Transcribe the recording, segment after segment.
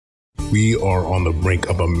We are on the brink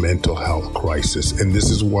of a mental health crisis, and this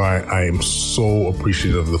is why I am so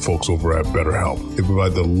appreciative of the folks over at BetterHelp. They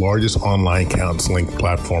provide the largest online counseling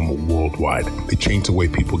platform worldwide. They change the way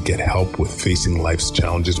people get help with facing life's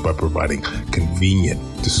challenges by providing convenient,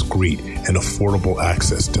 discreet, and affordable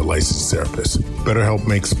access to licensed therapists. BetterHelp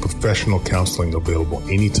makes professional counseling available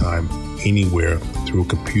anytime, anywhere through a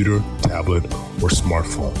computer, tablet, or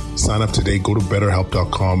smartphone. Sign up today. Go to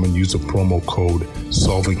BetterHelp.com and use the promo code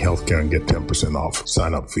SolvingHealthcare and get 10% off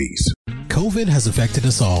sign-up fees. COVID has affected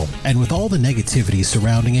us all, and with all the negativity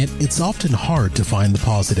surrounding it, it's often hard to find the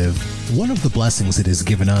positive. One of the blessings it has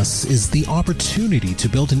given us is the opportunity to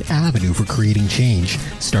build an avenue for creating change,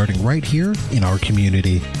 starting right here in our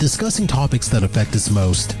community. Discussing topics that affect us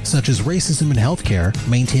most, such as racism in healthcare,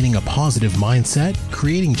 maintaining a positive mindset,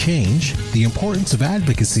 creating change, the importance of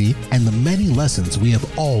advocacy, and the many lessons we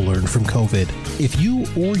have all learned from COVID. If you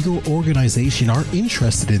or your organization are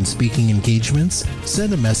interested in speaking engagements,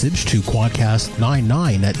 send a message to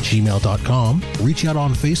quadcast99@gmail.com, reach out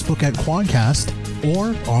on Facebook at Quadcast,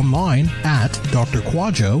 or online at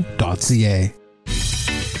drquadjo.ca.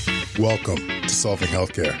 Welcome to Solving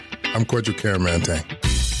Healthcare. I'm Kwadwo Karamantang.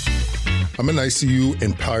 I'm an ICU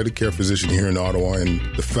and palliative care physician here in Ottawa and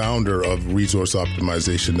the founder of Resource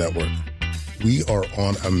Optimization Network. We are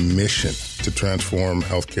on a mission to transform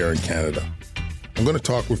healthcare in Canada. I'm going to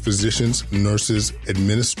talk with physicians, nurses,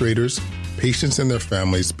 administrators, patients and their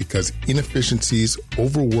families because inefficiencies,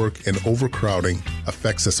 overwork, and overcrowding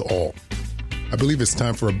affects us all. I believe it's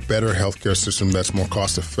time for a better healthcare system that's more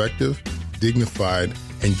cost-effective, dignified,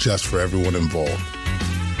 and just for everyone involved.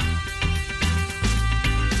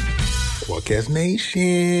 Podcast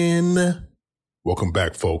Nation. Welcome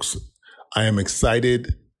back, folks. I am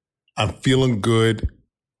excited. I'm feeling good.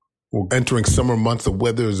 We're entering summer months. The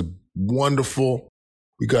weather is wonderful.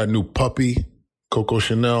 We got a new puppy, Coco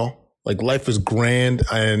Chanel. Like, life is grand,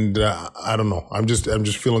 and I don't know. I'm just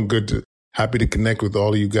feeling good. Happy to connect with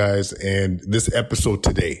all of you guys. And this episode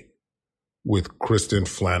today with Kirstin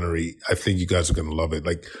Flanary, I think you guys are going to love it.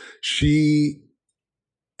 Like, she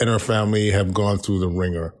and her family have gone through the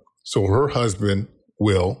ringer. So her husband,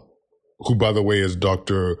 Will, who, by the way, is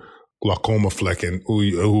Dr. Glaucoma Flecken,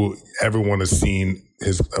 who everyone has seen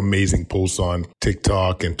his amazing posts on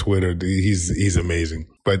TikTok and Twitter. He's amazing.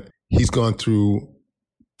 But he's gone through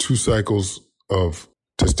 2 cycles of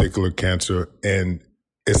testicular cancer and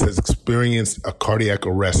has experienced a cardiac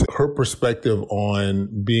arrest. Her perspective on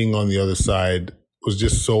being on the other side was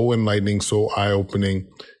just so enlightening, so eye-opening.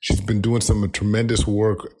 She's been doing some tremendous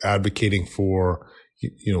work advocating for,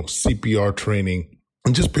 CPR training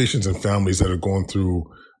and just patients and families that are going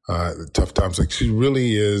through tough times. Like, she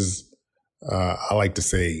really is, I like to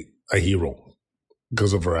say, a hero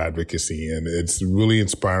because of her advocacy, and it's really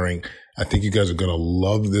inspiring. I think you guys are going to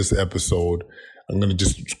love this episode. I'm going to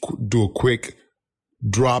just do a quick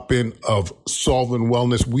drop-in of Solving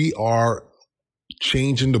Wellness. We are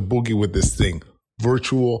changing the boogie with this thing.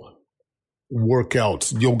 Virtual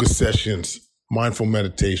workouts, yoga sessions, mindful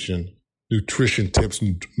meditation, nutrition tips,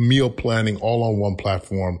 meal planning, all on one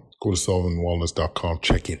platform. Go to solvingwellness.com.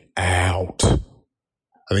 Check it out.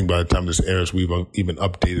 I think by the time this airs, we've even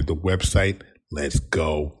updated the website. Let's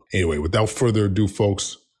go. Anyway, without further ado,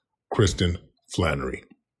 folks, Kirstin Flanary.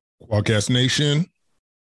 Podcast Nation.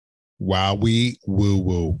 Wow, we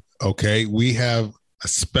woo-woo. Okay, we have a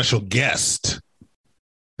special guest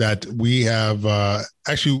that we have.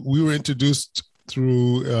 Actually, we were introduced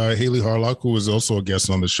through Haley Harlock, who was also a guest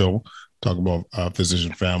on the show, talking about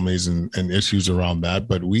physician families and issues around that.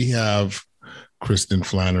 But we have Kirstin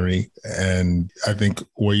Flanary, and I think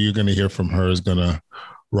what you're going to hear from her is going to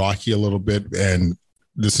rock you a little bit. And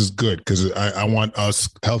this is good because I want us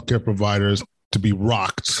healthcare providers to be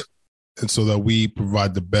rocked, and so that we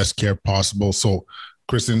provide the best care possible. So,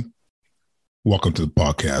 Kirstin, welcome to the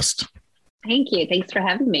podcast. Thank you. Thanks for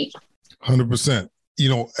having me. 100%.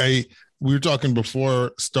 We were talking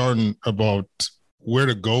before starting about where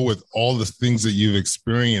to go with all the things that you've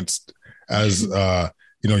experienced as,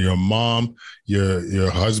 your mom,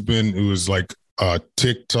 your husband, who is like a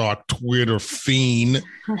TikTok, Twitter fiend.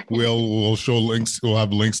 We'll show links. We'll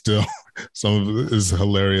have links to some of his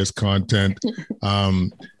hilarious content.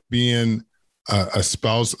 Being a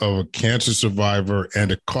spouse of a cancer survivor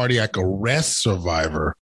and a cardiac arrest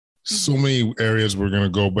survivor. So many areas we're going to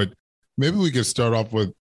go, but maybe we could start off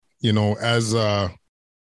with, as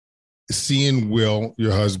seeing Will,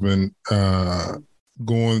 your husband,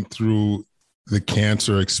 going through the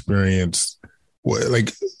cancer experience.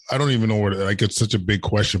 Like, I don't even know it's such a big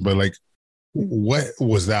question, but like, What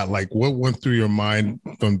was that like? What went through your mind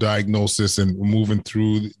from diagnosis and moving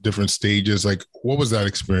through different stages? Like, what was that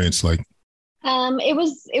experience like? It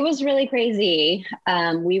was really crazy.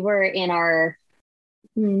 We were in our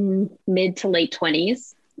mid to late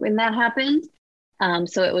 20s when that happened.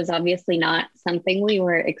 So it was obviously not something we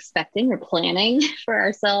were expecting or planning for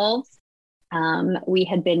ourselves. We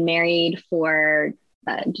had been married for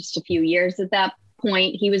just a few years at that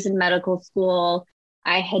point. He was in medical school.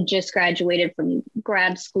 I had just graduated from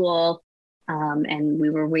grad school, and we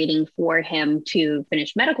were waiting for him to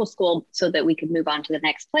finish medical school so that we could move on to the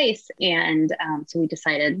next place. And so we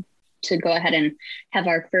decided to go ahead and have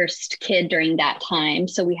our first kid during that time.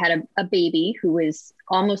 So we had a baby who was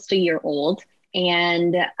almost a year old.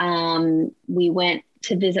 And we went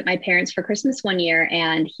to visit my parents for Christmas one year,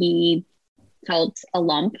 and he felt a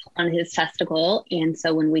lump on his testicle. And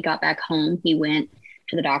so when we got back home, he went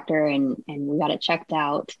to the doctor and we got it checked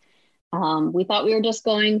out. We thought we were just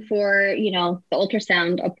going for, the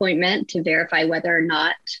ultrasound appointment to verify whether or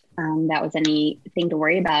not that was anything to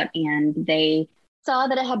worry about. And they saw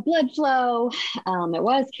that it had blood flow. It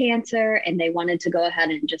was cancer, and they wanted to go ahead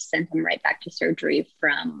and just send him right back to surgery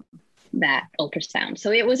from that ultrasound.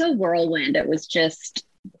 So it was a whirlwind. It was just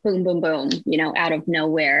boom, boom, boom, out of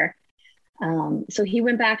nowhere. So he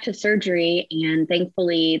went back to surgery, and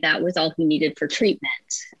thankfully that was all he needed for treatment.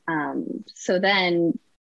 So then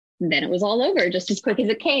it was all over just as quick as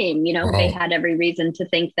it came. Wow. They had every reason to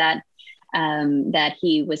think that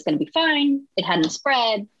he was going to be fine. It hadn't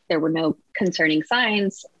spread. There were no concerning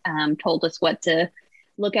signs, told us what to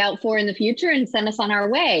look out for in the future and send us on our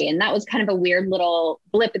way. And that was kind of a weird little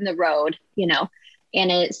blip in the road,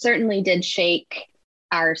 and it certainly did shake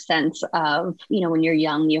our sense of, when you're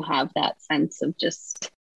young, you have that sense of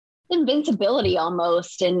just invincibility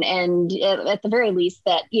almost. And at the very least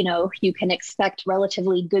that, you can expect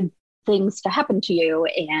relatively good things to happen to you,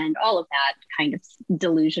 and all of that kind of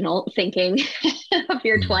delusional thinking of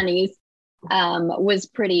your 20s was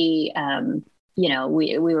pretty,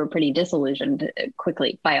 we were pretty disillusioned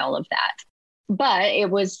quickly by all of that. But it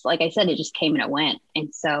was, like I said, it just came and it went.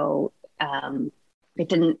 And so it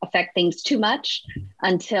didn't affect things too much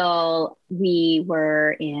until we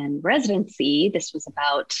were in residency. This was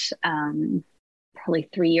about probably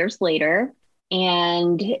 3 years later.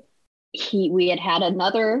 And we had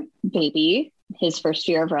another baby his first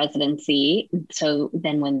year of residency. So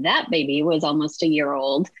then when that baby was almost a year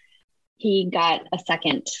old, he got a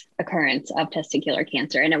second occurrence of testicular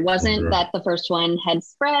cancer. And it wasn't that the first one had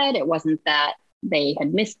spread. It wasn't that they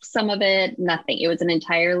had missed some of it, nothing. It was an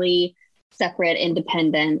entirely separate,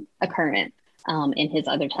 independent occurrence in his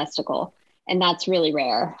other testicle. And that's really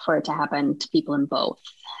rare for it to happen to people in both.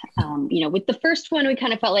 With the first one, we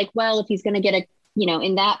kind of felt like, well, if he's going to get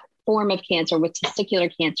in that form of cancer with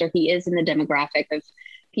testicular cancer, he is in the demographic of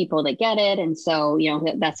people that get it. And so,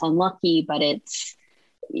 that's unlucky, but it's,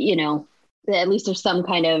 at least there's some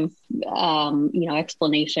kind of,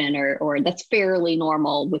 explanation or that's fairly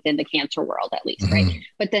normal within the cancer world, at least. Mm-hmm. Right.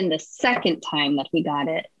 But then the second time that he got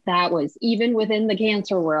it, that was even within the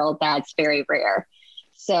cancer world, that's very rare.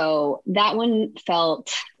 So that one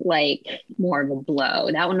felt like more of a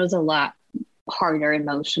blow. That one was a lot harder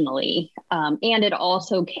emotionally. And it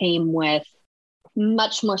also came with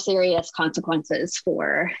much more serious consequences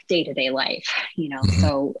for day-to-day life, Mm-hmm.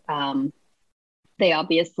 So, they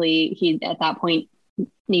obviously, he at that point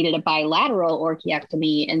needed a bilateral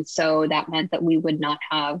orchiectomy. And so that meant that we would not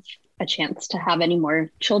have a chance to have any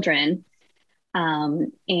more children.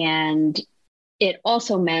 And it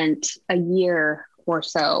also meant a year or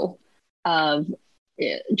so of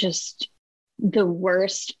just the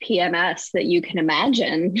worst PMS that you can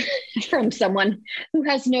imagine from someone who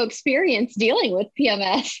has no experience dealing with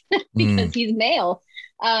PMS because he's male.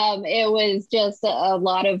 It was just a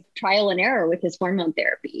lot of trial and error with his hormone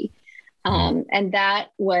therapy. And that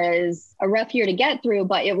was a rough year to get through,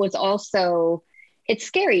 but it was also, it's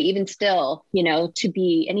scary even still, to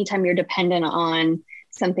be, anytime you're dependent on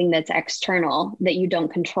something that's external that you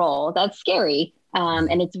don't control, that's scary.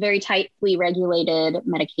 And it's very tightly regulated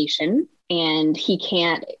medication, and you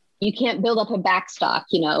can't build up a backstock,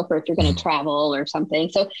 for if you're going to travel or something.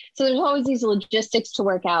 So there's always these logistics to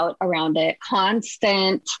work out around it,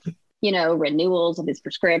 constant, renewals of his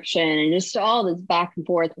prescription, and just all this back and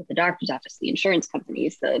forth with the doctor's office, the insurance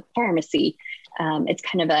companies, the pharmacy. It's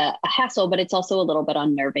kind of a hassle, but it's also a little bit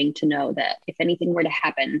unnerving to know that if anything were to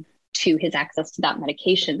happen to his access to that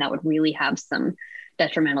medication, that would really have some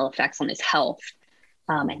detrimental effects on his health,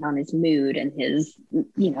 and on his mood and his,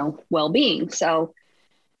 well-being. So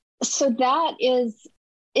that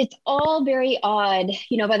it's all very odd.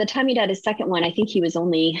 By the time he had his second one, I think he was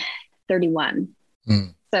only 31.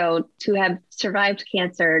 So to have survived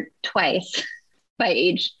cancer twice by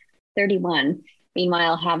age 31,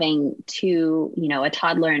 meanwhile having two, a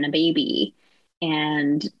toddler and a baby,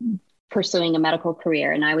 and pursuing a medical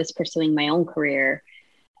career, and I was pursuing my own career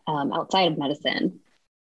outside of medicine.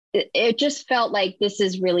 It just felt like this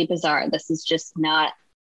is really bizarre. This is just not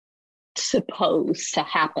supposed to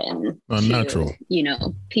happen. Unnatural.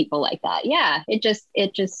 To, people like that. Yeah, it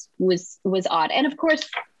just was odd. And of course,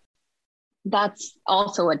 that's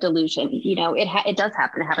also a delusion. It does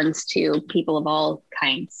happen. It happens to people of all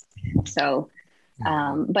kinds. So,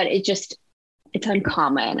 but it's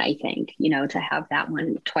uncommon, I think, to have that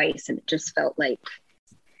one twice. And it just felt like,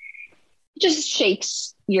 it just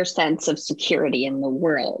shakes your sense of security in the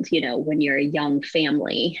world, when you're a young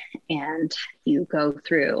family and you go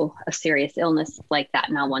through a serious illness like that,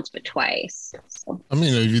 not once, but twice. So. I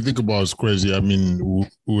mean, if you think about it, it's crazy. I mean,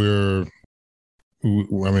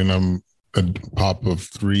 I'm a pop of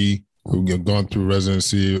 3 who have gone through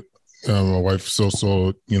residency. My wife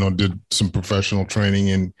also, did some professional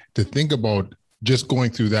training, and to think about just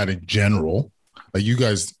going through that in general, like you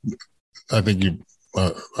guys, I think you,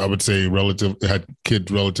 I would say had kids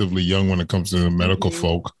relatively young when it comes to the medical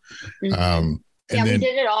folk. Mm-hmm. We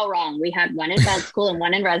did it all wrong. We had one in med school and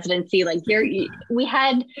one in residency. Like we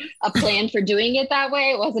had a plan for doing it that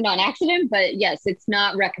way. It wasn't on accident, but yes, it's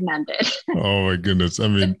not recommended. Oh my goodness. I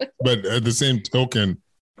mean, but at the same token,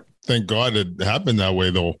 thank God it happened that way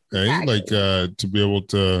though. Eh? Exactly. Like to be able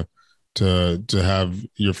to have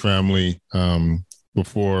your family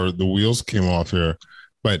before the wheels came off here.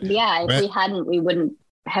 But yeah, if we hadn't, we wouldn't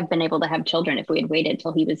have been able to have children if we had waited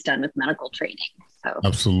till he was done with medical training. So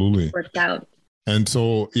absolutely it worked out. And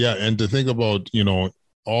so, yeah. And to think about,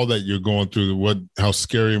 all that you're going through, how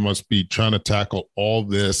scary it must be trying to tackle all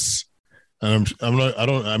this. And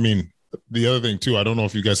the other thing too, I don't know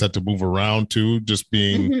if you guys had to move around too, just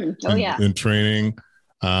being in training.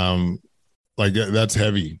 Like that's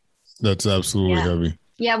heavy. That's absolutely heavy.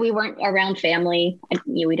 Yeah. We weren't around family.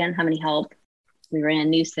 We didn't have any help. We were in a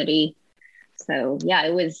new city. So yeah,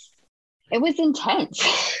 it was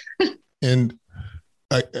intense. And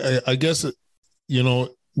I guess,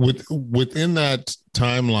 within that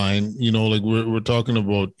timeline, like we're talking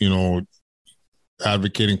about,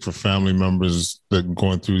 advocating for family members that are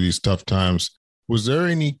going through these tough times. Was there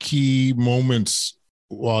any key moments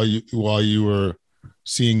while you were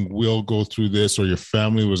seeing Will go through this, or your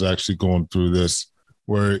family was actually going through this,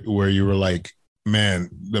 where you were like, man,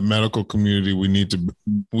 the medical community, we need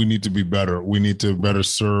to be better. We need to better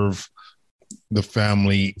serve the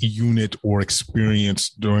family unit or experience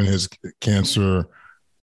during his cancer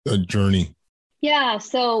journey? Yeah.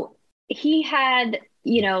 So he had,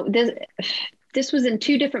 this was in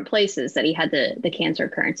 2 different places that he had the cancer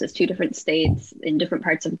occurrences, 2 different states in different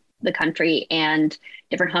parts of the country and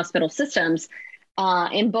different hospital systems.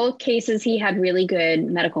 In both cases, he had really good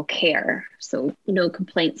medical care. So no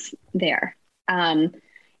complaints there.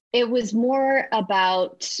 It was more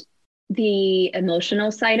about the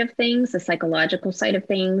emotional side of things, the psychological side of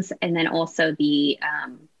things, and then also the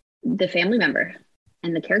family member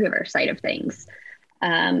and the caregiver side of things.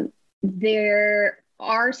 There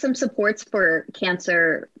are some supports for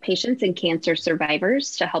cancer patients and cancer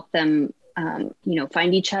survivors to help them,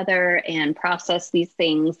 find each other and process these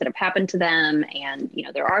things that have happened to them. And,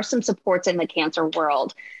 there are some supports in the cancer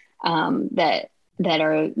world that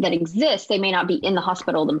exist. They may not be in the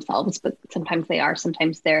hospital themselves, but sometimes they are.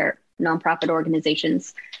 Sometimes they're nonprofit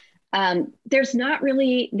organizations. There's not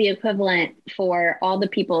really the equivalent for all the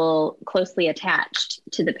people closely attached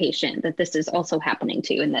to the patient that this is also happening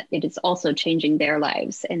to, and that it is also changing their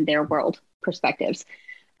lives and their world perspectives.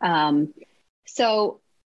 So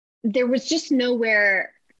there was just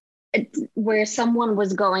nowhere where someone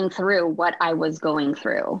was going through what I was going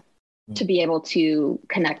through to be able to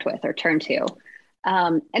connect with or turn to.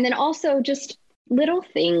 And then also just little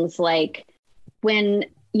things like when,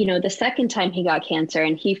 the second time he got cancer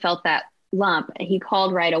and he felt that lump, he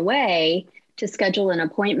called right away to schedule an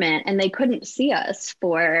appointment, and they couldn't see us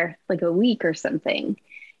for like a week or something.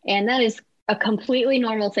 And that is a completely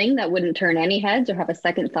normal thing that wouldn't turn any heads or have a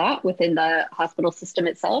second thought within the hospital system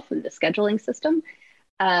itself and the scheduling system.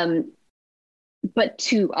 But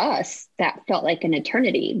to us, that felt like an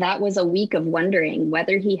eternity. That was a week of wondering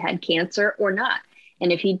whether he had cancer or not.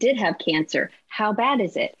 And if he did have cancer, how bad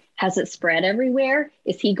is it? Has it spread everywhere?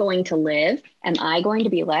 Is he going to live? Am I going to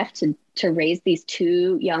be left to raise these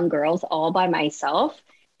 2 young girls all by myself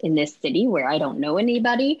in this city where I don't know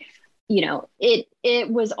anybody? It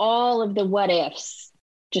was all of the what ifs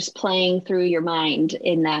just playing through your mind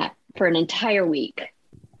in that for an entire week.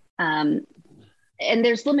 And and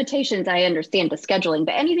there's limitations, I understand, to scheduling,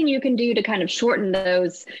 but anything you can do to kind of shorten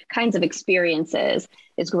those kinds of experiences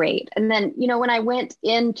is great. And then, when I went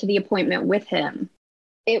into the appointment with him,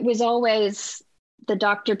 it was always the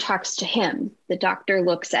doctor talks to him. The doctor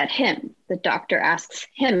looks at him. The doctor asks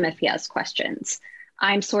him if he has questions.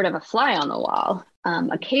 I'm sort of a fly on the wall.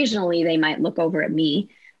 Occasionally, they might look over at me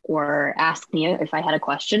or ask me if I had a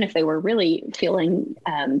question, if they were really feeling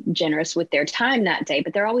generous with their time that day.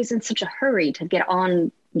 But they're always in such a hurry to get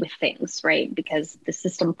on with things, right? Because the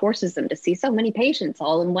system forces them to see so many patients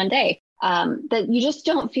all in one day. That you just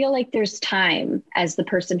don't feel like there's time as the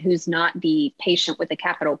person who's not the patient with a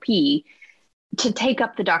capital P to take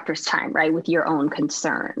up the doctor's time, right, with your own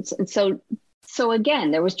concerns. And so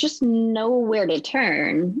again, there was just nowhere to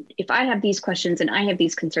turn. If I have these questions and I have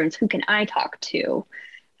these concerns, who can I talk to?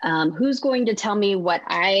 Who's going to tell me what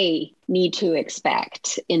I need to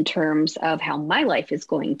expect in terms of how my life is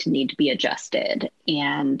going to need to be adjusted,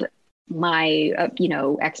 and my,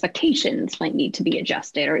 expectations might need to be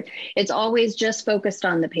adjusted, or it's always just focused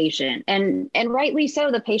on the patient, and rightly so.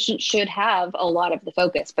 The patient should have a lot of the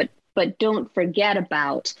focus, but don't forget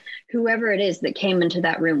about whoever it is that came into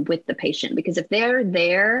that room with the patient, because if they're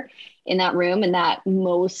there in that room in that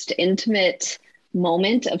most intimate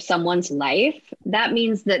moment of someone's life, that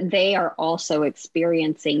means that they are also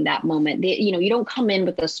experiencing that moment. You don't come in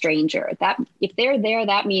with a stranger. That if they're there,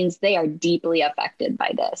 that means they are deeply affected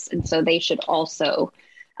by this. And so they should also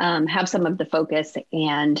have some of the focus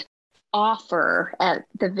and offer, at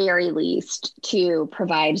the very least, to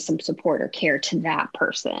provide some support or care to that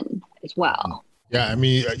person as well. Yeah, I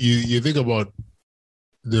mean, you think about,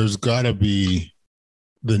 there's got to be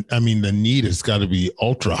the need has got to be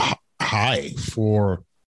ultra high for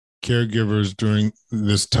caregivers during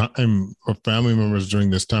this time, or family members during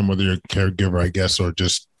this time, whether you're a caregiver, I guess, or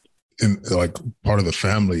just in like part of the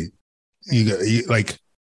family. You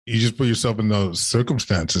just put yourself in those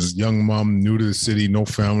circumstances. Young mom, new to the city, no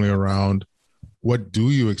family around. What do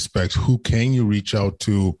you expect? Who can you reach out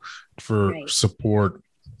to for support?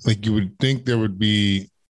 Like, you would think there would be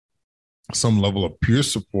some level of peer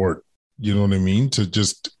support, you know what I mean, to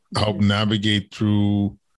just help navigate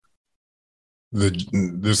through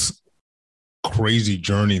this crazy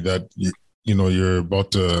journey that you're about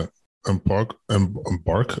to embark. I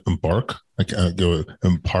can't go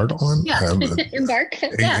impart on. Yeah, embark.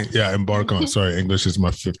 Yeah, embark on. Sorry, English is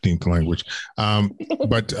my 15th language.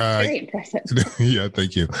 But very impressive. Yeah,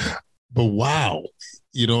 thank you. But wow,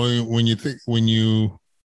 when you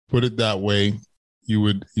put it that way, you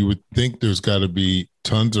would think there's got to be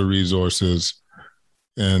tons of resources,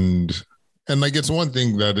 and like, it's one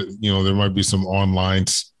thing that there might be some online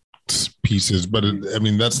pieces, but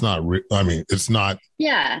that's not. It's not.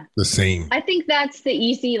 Yeah, the same. I think that's the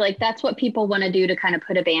easy. That's what people want to do to kind of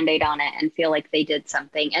put a Band-Aid on it and feel like they did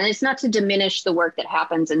something. And it's not to diminish the work that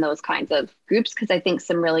happens in those kinds of groups, because I think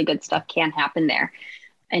some really good stuff can happen there,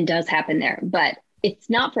 and does happen there. But it's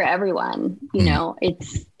not for everyone.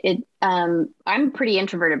 I'm a pretty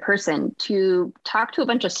introverted person. To talk to a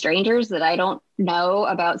bunch of strangers that I don't know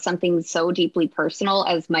about something so deeply personal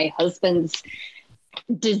as my husband's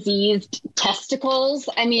diseased testicles,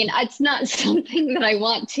 it's not something that I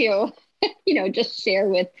want to, just share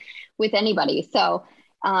with anybody. So,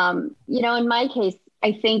 in my case,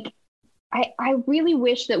 I think I really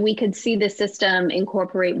wish that we could see the system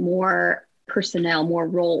incorporate more personnel, more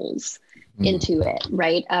roles into it,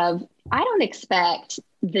 right? I don't expect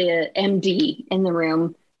the MD in the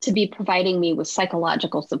room to be providing me with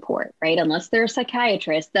psychological support, right? Unless they're a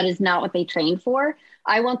psychiatrist, that is not what they trained for.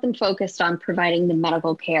 I want them focused on providing the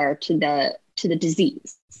medical care to the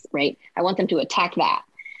disease, right? I want them to attack that.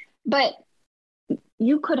 But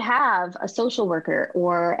you could have a social worker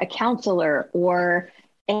or a counselor or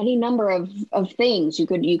any number of things. You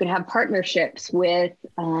could have partnerships with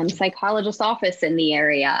psychologist's office in the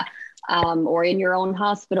area, or in your own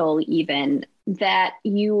hospital even, that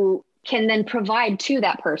you can then provide to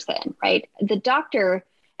that person, right? The doctor,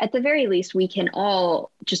 at the very least, we can all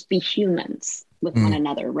just be humans with one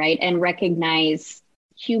another, right? And recognize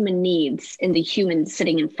human needs in the human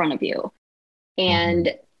sitting in front of you.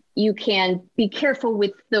 And you can be careful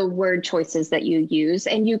with the word choices that you use,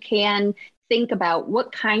 and you can think about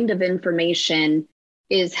what kind of information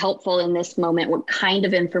is helpful in this moment, what kind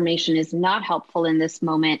of information is not helpful in this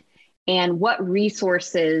moment, and what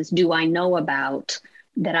resources do I know about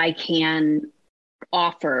that I can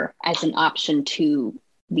offer as an option to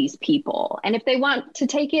these people. And if they want to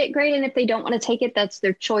take it, great. And if they don't want to take it, that's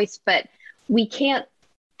their choice. But we can't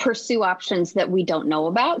pursue options that we don't know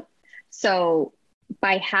about. So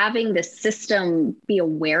by having the system be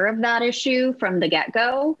aware of that issue from the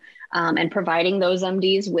get-go, and providing those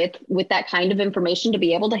MDs with that kind of information to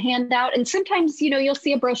be able to hand out. And sometimes, you'll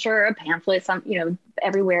see a brochure, a pamphlet,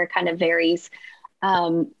 everywhere kind of varies.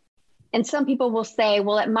 And some people will say,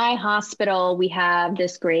 well, at my hospital, we have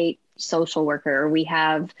this great social worker. We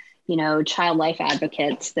have, child life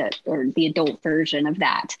advocates or the adult version of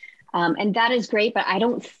that. And that is great, but I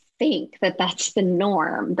don't think that that's the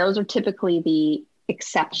norm. Those are typically the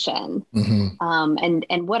exception. Mm-hmm.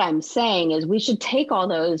 And what I'm saying is we should take all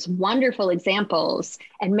those wonderful examples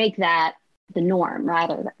and make that the norm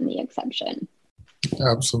rather than the exception.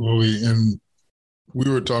 Absolutely. And we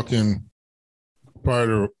were talking prior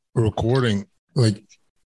to recording, like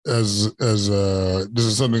as this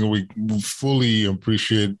is something we fully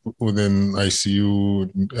appreciate within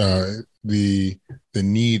ICU, the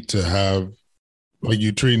need to have, like,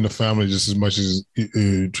 you treating the family just as much as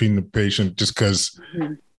you treating the patient, just because,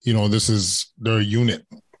 mm-hmm. They're a unit.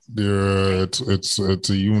 It's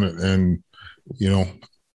a unit. And,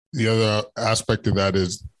 the other aspect of that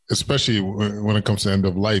is, especially when it comes to end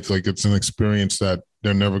of life, like, it's an experience that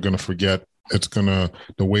they're never going to forget. It's the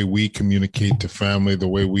way we communicate to family, the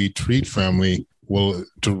way we treat family will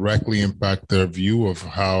directly impact their view of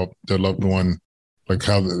how their loved one, like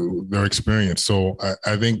how their experience. So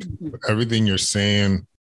I think everything you're saying,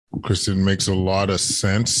 Kirstin, makes a lot of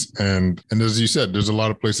sense. And as you said, there's a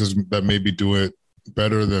lot of places that maybe do it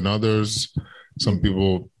better than others. Some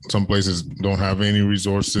places don't have any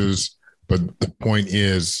resources, but the point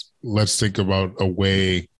is, let's think about a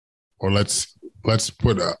way, or let's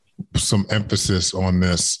put some emphasis on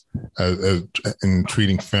this in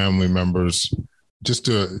treating family members, just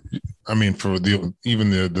for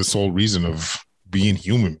the sole reason of being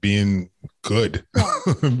human, being good,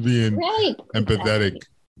 being right. Empathetic.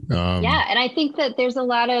 And I think that there's a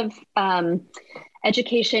lot of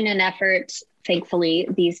education and effort, thankfully,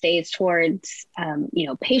 these days towards,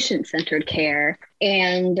 patient-centered care.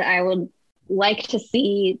 And I would like to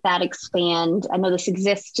see that expand. I know this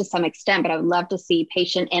exists to some extent, but I would love to see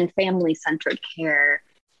patient and family-centered care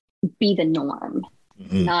be the norm,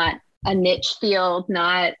 mm-hmm. not a niche field,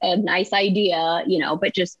 not a nice idea,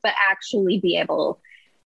 but actually be able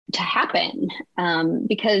to happen.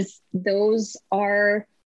 Because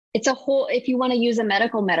it's a whole, if you want to use a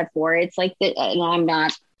medical metaphor, it's like and I'm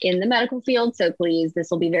not in the medical field, so please,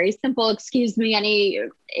 this will be very simple. Excuse me, any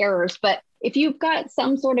errors, but if you've got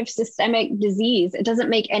some sort of systemic disease, it doesn't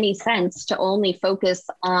make any sense to only focus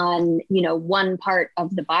on, one part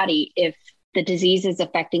of the body if the disease is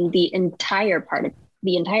affecting the entire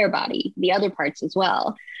body, the other parts as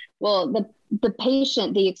well. Well, the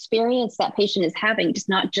patient, the experience that patient is having does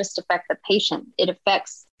not just affect the patient. It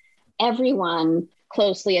affects everyone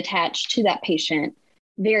closely attached to that patient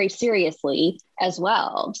very seriously as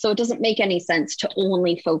well. So it doesn't make any sense to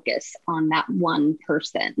only focus on that one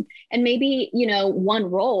person. And maybe,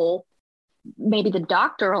 one role, maybe the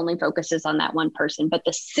doctor only focuses on that one person, but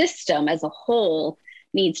the system as a whole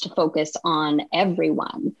needs to focus on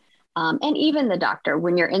everyone. And even the doctor,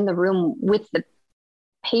 when you're in the room with the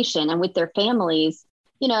patient and with their families,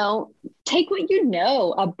 take what you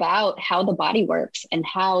know about how the body works and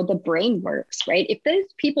how the brain works, right? If those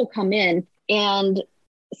people come in and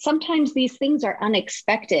sometimes these things are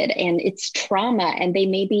unexpected and it's trauma and they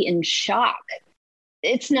may be in shock,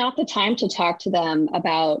 it's not the time to talk to them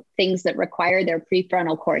about things that require their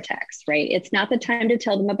prefrontal cortex, right? It's not the time to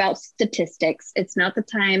tell them about statistics. It's not the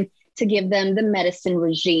time to give them the medicine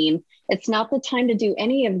regime. It's not the time to do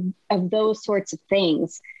any of those sorts of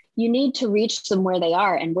things. You need to reach them where they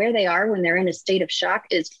are, and where they are when they're in a state of shock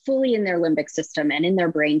is fully in their limbic system and in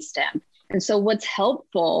their brainstem. And so what's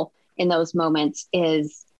helpful in those moments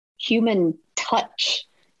is human touch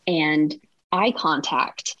and eye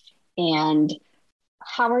contact. And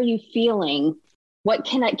how are you feeling? What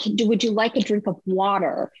can I do? Would you like a drink of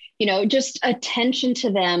water? Just attention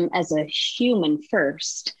to them as a human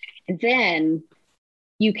first. And then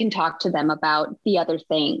you can talk to them about the other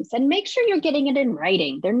things, and make sure you're getting it in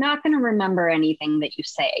writing. They're not going to remember anything that you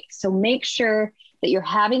say. So make sure that you're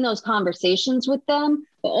having those conversations with them,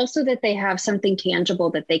 but also that they have something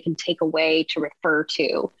tangible that they can take away to refer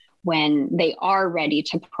to when they are ready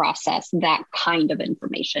to process that kind of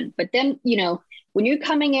information. But then, when you're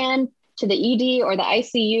coming in to the ED or the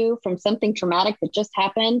ICU from something traumatic that just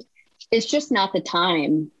happened, it's just not the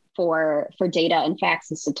time for data and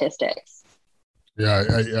facts and statistics. Yeah,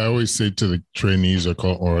 I always say to the trainees, I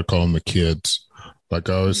call them the kids. Like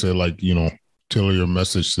I always say, tailor your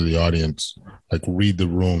message to the audience. Like, read the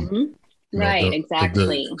room. Mm-hmm. Right,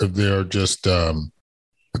 exactly. If they're just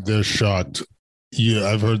they're shocked. Yeah,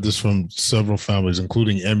 I've heard this from several families,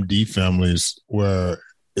 including MD families, where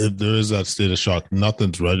if there is that state of shock,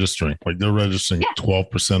 nothing's registering. Like they're registering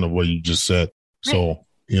 12% of what you just said. Right. So,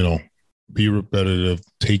 be repetitive,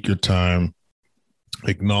 take your time,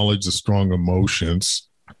 acknowledge the strong emotions.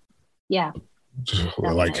 Yeah.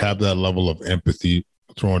 Like have that level of empathy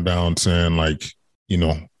thrown down, saying like,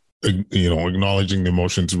 acknowledging the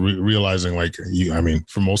emotions, realizing like,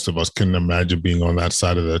 for most of us couldn't imagine being on that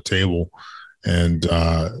side of the table and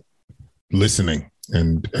listening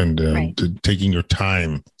and right. Taking your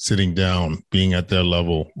time, sitting down, being at their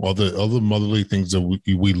level, all the motherly things that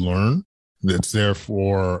we learn, that's there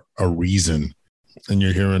for a reason. And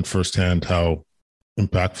you're hearing firsthand how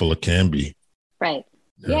impactful it can be. Right.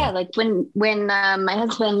 Yeah. Like when my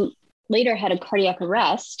husband later had a cardiac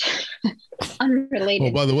arrest, unrelated.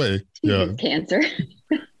 Oh, by the way, to his cancer.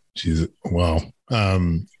 Jesus. Wow.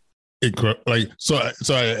 We could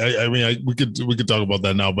talk about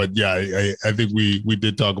that now, but yeah, I think we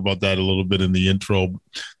did talk about that a little bit in the intro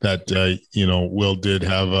that, Will did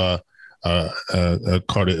have a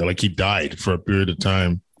cardiac, like he died for a period of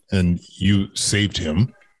time and you saved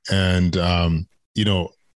him. And,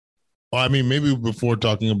 maybe before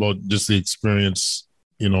talking about just the experience,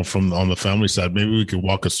 from on the family side, maybe we could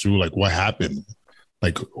walk us through like what happened.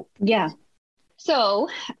 Yeah. So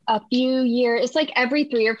a few years, it's like every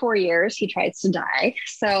 3 or 4 years, he tries to die.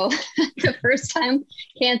 So the first time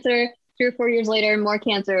cancer, 3 or 4 years later, more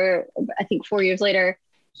cancer, I think 4 years later,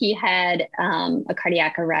 he had a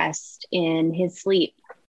cardiac arrest in his sleep.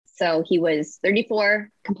 So he was 34,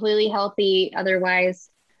 completely healthy. Otherwise,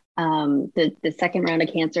 the second round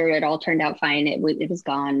of cancer, it all turned out fine. It was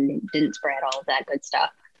gone. It didn't spread, all of that good stuff.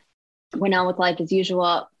 Went on with life as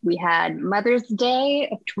usual. We had Mother's Day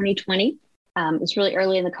of 2020. It was really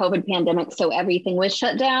early in the COVID pandemic, so everything was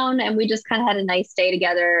shut down, and we just kind of had a nice day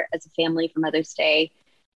together as a family for Mother's Day.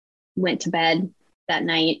 Went to bed that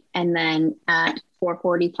night, and then at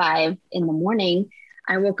 4:45 in the morning,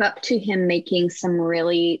 I woke up to him making some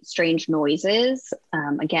really strange noises.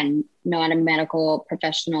 Again, not a medical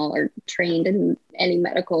professional or trained in any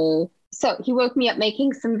medical. So he woke me up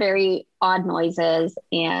making some very odd noises,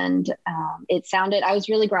 and it sounded, I was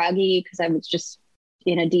really groggy because I was just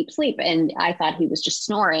in a deep sleep and I thought he was just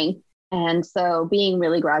snoring. And so being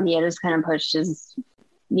really groggy, I just kind of pushed his,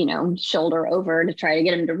 shoulder over to try to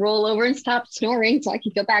get him to roll over and stop snoring so I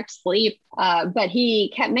could go back to sleep. But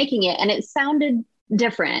he kept making it and it sounded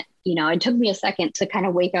different. It took me a second to kind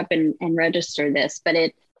of wake up and register this, but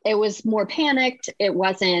it was more panicked. It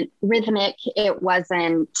wasn't rhythmic. It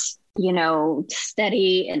wasn't,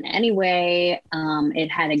 steady in any way. It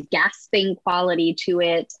had a gasping quality to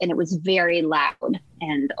it, and it was very loud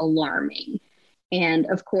and alarming. And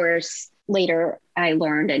of course, later I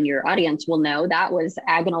learned, and your audience will know, that was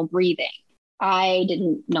agonal breathing. I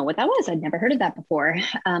didn't know what that was. I'd never heard of that before,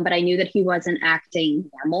 but I knew that he wasn't acting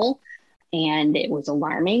normal, and it was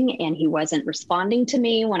alarming, and he wasn't responding to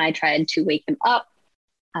me when I tried to wake him up.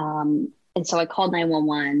 And so I called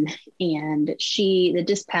 911, and the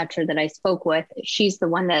dispatcher that I spoke with, she's the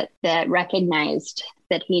one that recognized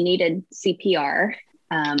that he needed CPR.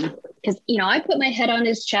 Because, I put my head on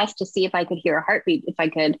his chest to see if I could hear a heartbeat, if I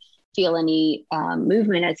could feel any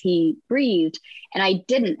movement as he breathed. And I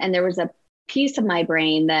didn't. And there was a piece of my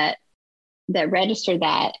brain that registered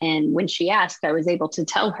that. And when she asked, I was able to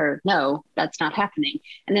tell her, no, that's not happening.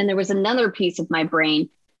 And then there was another piece of my brain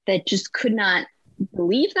that just could not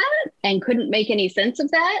believe that and couldn't make any sense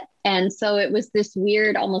of that. And so it was this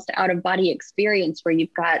weird, almost out of body experience where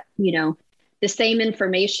you've got, the same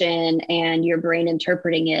information and your brain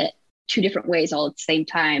interpreting it 2 different ways all at the same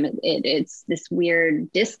time. It's this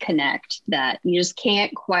weird disconnect that you just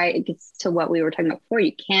can't quite, it gets to what we were talking about before,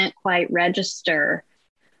 you can't quite register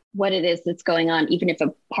what it is that's going on, even if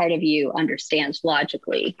a part of you understands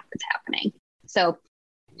logically what's happening. So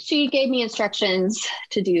she gave me instructions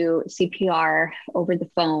to do CPR over the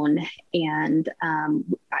phone, and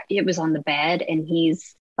it was on the bed, and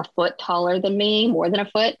he's a foot taller than me, more than a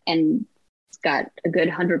foot, and he's got a good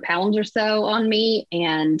 100 pounds or so on me.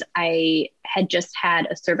 And I had just had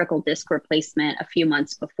a cervical disc replacement a few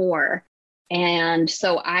months before. And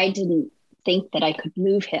so I didn't think that I could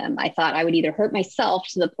move him. I thought I would either hurt myself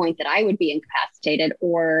to the point that I would be incapacitated,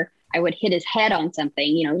 or I would hit his head on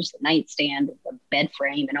something, just a nightstand, a bed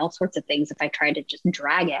frame, and all sorts of things if I tried to just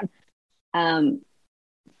drag him.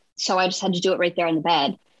 So I just had to do it right there on the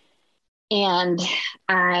bed. And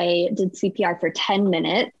I did CPR for 10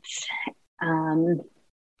 minutes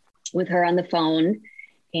with her on the phone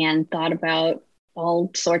and thought about all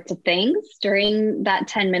sorts of things. During that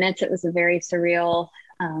 10 minutes, it was a very surreal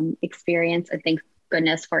experience. And thank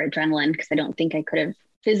goodness for adrenaline, because I don't think I could have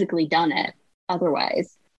physically done it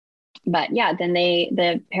otherwise. But yeah, then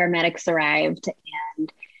the paramedics arrived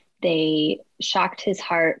and they shocked his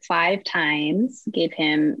heart 5 times, gave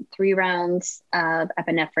him 3 rounds of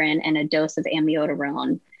epinephrine and a dose of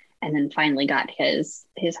amiodarone, and then finally got his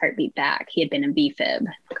heartbeat back. He had been in BFib,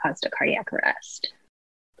 caused a cardiac arrest.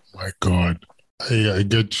 My God, I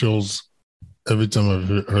get chills every time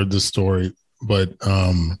I've heard this story. But,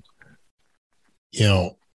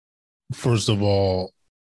 first of all,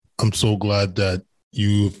 I'm so glad that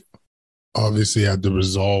you've obviously had the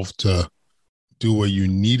resolve to do what you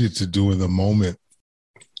needed to do in the moment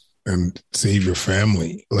and save your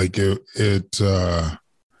family. Like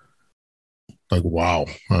wow.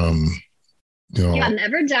 Yeah,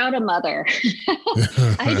 never doubt a mother.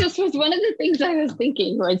 I just was one of the things I was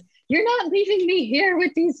thinking was, you're not leaving me here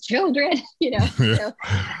with these children, So,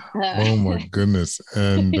 oh my goodness.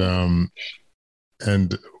 And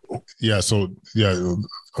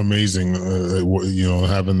amazing.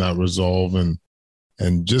 Having that resolve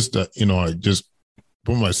and just I just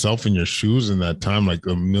put myself in your shoes in that time, like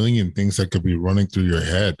a million things that could be running through your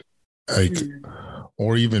head, like,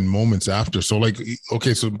 or even moments after. So like,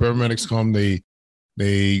 okay, so paramedics come, they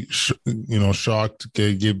shocked,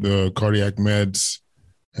 gave the cardiac meds,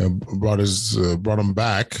 brought him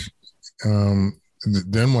back.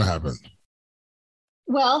 Then what happened?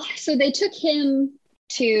 Well, so they took him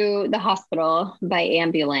to the hospital by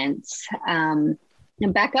ambulance. And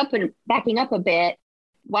backing up a bit,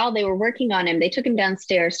 while they were working on him, they took him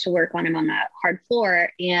downstairs to work on him on a hard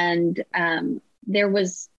floor. And there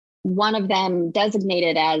was one of them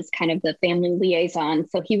designated as kind of the family liaison.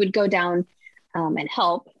 So he would go down and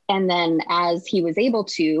help. And then as he was able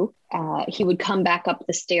to, he would come back up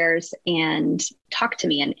the stairs and talk to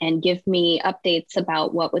me and give me updates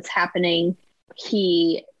about what was happening.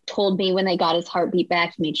 He told me when they got his heartbeat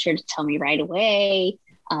back, he made sure to tell me right away.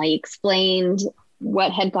 He explained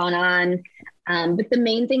what had gone on. But the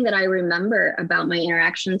main thing that I remember about my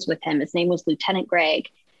interactions with him, his name was Lieutenant Greg,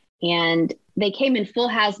 and they came in full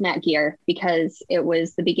hazmat gear because it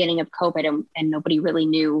was the beginning of COVID and nobody really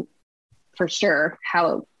knew for sure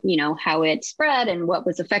how it spread and what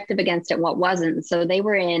was effective against it, what wasn't. So they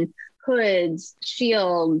were in hoods,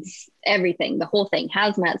 shields, everything, the whole thing,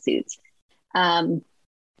 hazmat suits.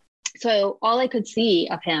 So all I could see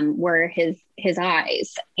of him were his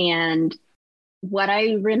eyes. And what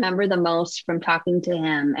I remember the most from talking to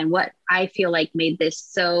him and what I feel like made this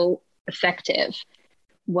so effective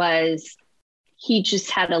was he just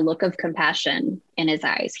had a look of compassion in his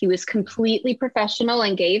eyes. He was completely professional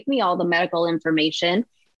and gave me all the medical information.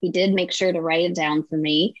 He did make sure to write it down for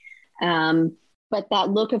me. But that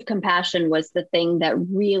look of compassion was the thing that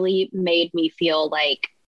really made me feel like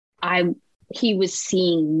he was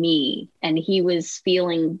seeing me and he was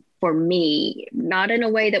feeling for me, not in a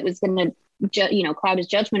way that was going to, cloud his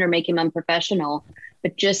judgment or make him unprofessional,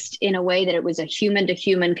 but just in a way that it was a human to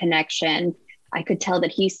human connection. I could tell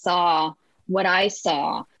that he saw what I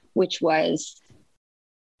saw, which was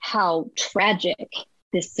how tragic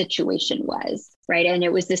this situation was, right? And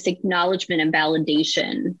it was this acknowledgement and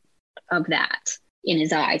validation of that in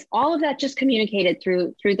his eyes. All of that just communicated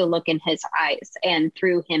through the look in his eyes and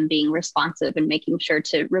through him being responsive and making sure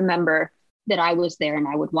to remember that I was there and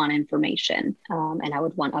I would want information and I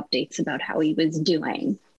would want updates about how he was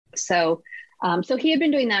doing. So he had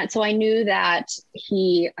been doing that. So I knew that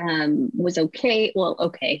he was okay. Well,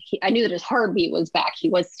 okay. I knew that his heartbeat was back. He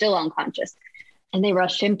was still unconscious. And they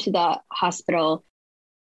rushed him to the hospital.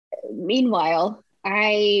 Meanwhile,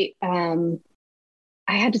 I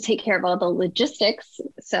had to take care of all the logistics.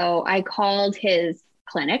 So I called his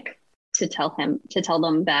clinic to tell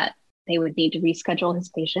them that they would need to reschedule his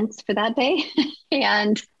patients for that day.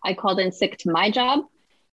 And I called in sick to my job.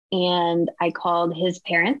 And I called his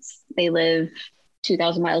parents. They live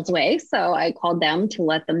 2,000 miles away. So I called them to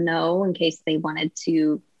let them know in case they wanted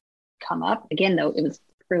to come up. Again, though, it was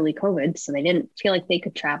early COVID, so they didn't feel like they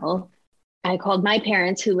could travel. I called my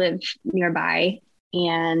parents who live nearby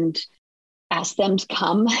and asked them to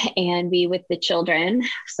come and be with the children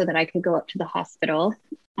so that I could go up to the hospital.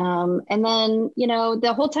 And then,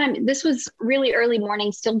 the whole time, this was really early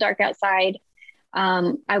morning, still dark outside.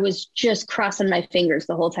 I was just crossing my fingers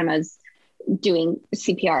the whole time I was doing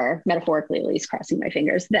CPR, metaphorically at least, crossing my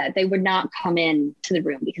fingers, that they would not come in to the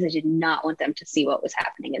room because I did not want them to see what was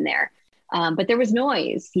happening in there. But there was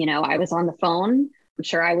noise, I was on the phone. I'm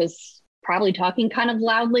sure I was probably talking kind of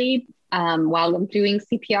loudly while I'm doing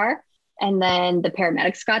CPR. And then the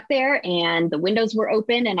paramedics got there and the windows were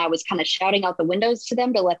open and I was kind of shouting out the windows to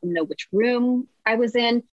them to let them know which room I was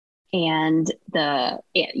in. And all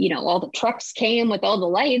the trucks came with all the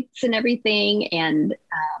lights and everything. And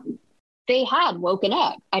they had woken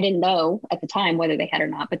up. I didn't know at the time whether they had or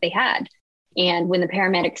not, but they had. And when the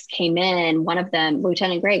paramedics came in, one of them,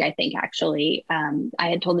 Lieutenant Greg, I think actually, I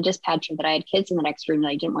had told the dispatcher that I had kids in the next room and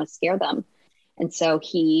I didn't want to scare them. And so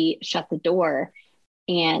he shut the door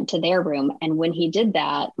and to their room. And when he did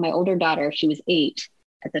that, my older daughter, she was 8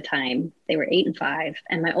 at the time. They were 8 and 5.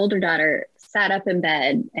 And my older daughter sat up in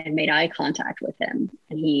bed and made eye contact with him.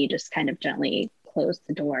 And he just kind of gently closed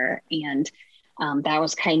the door. And that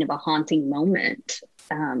was kind of a haunting moment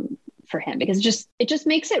for him, because it just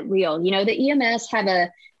makes it real. You know, the EMS have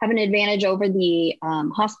an advantage over the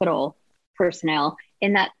hospital personnel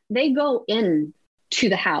in that they go in to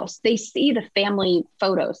the house. They see the family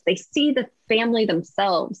photos. They see the family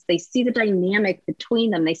themselves. They see the dynamic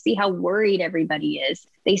between them. They see how worried everybody is.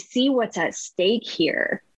 They see what's at stake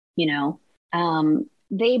here. You know,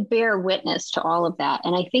 they bear witness to all of that.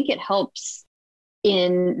 And I think it helps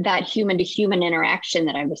in that human to human interaction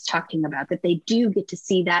that I was talking about, that they do get to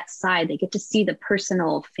see that side. They get to see the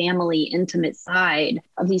personal, family, intimate side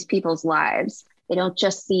of these people's lives. They don't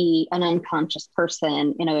just see an unconscious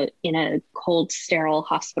person in a cold, sterile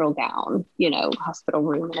hospital gown, you know, hospital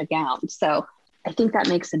room in a gown. So I think that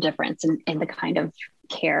makes a difference in the kind of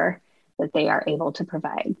care that they are able to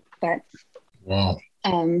provide. But wow.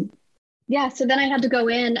 Yeah. So then I had to go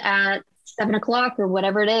in at 7 o'clock or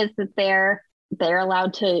whatever it is that they're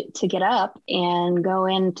allowed to get up and go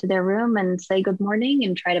into their room and say good morning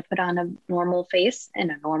and try to put on a normal face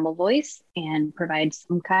and a normal voice and provide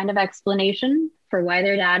some kind of explanation for why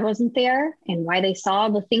their dad wasn't there and why they saw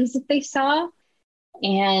the things that they saw.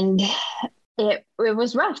 And it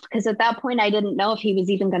was rough because at that point I didn't know if he was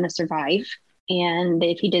even going to survive. And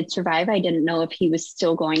if he did survive, I didn't know if he was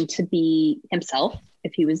still going to be himself,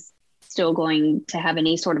 if he was still going to have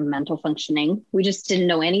any sort of mental functioning. We just didn't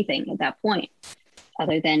know anything at that point,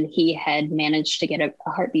 other than he had managed to get a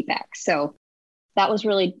heartbeat back. So that was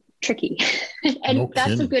really tricky. And No that's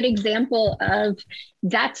kidding. a good example of,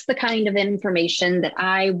 that's the kind of information that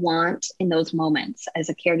I want in those moments as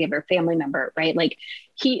a caregiver, family member, right? Like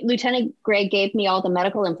Lieutenant Greg gave me all the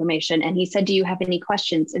medical information and he said, do you have any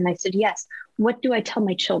questions? And I said, yes. What do I tell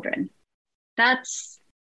my children? That's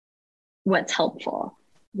what's helpful.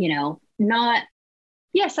 You know, not,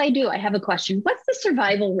 yes, I do. I have a question. What's the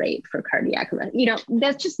survival rate for cardiac arrest? You know,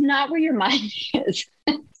 that's just not where your mind is.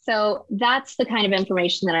 So that's the kind of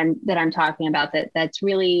information that I'm talking about. That's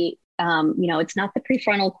really, you know, it's not the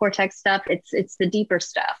prefrontal cortex stuff. It's the deeper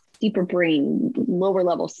stuff, deeper brain, lower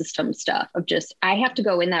level system stuff of just, I have to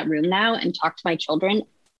go in that room now and talk to my children.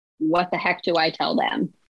 What the heck do I tell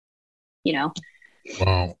them? You know?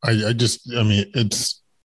 Wow. I mean, it's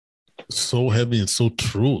so heavy and so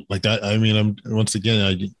true. Like I mean, I'm once again,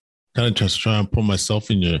 I kind of just try and put myself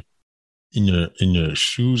in your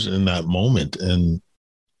shoes in that moment, and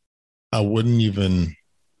I wouldn't even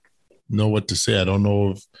know what to say. I don't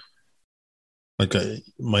know if, like,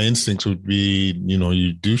 my instincts would be, you know,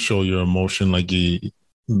 you do show your emotion, like deep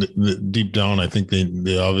down, I think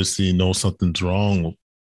they obviously know something's wrong.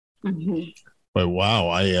 Mm-hmm. But wow,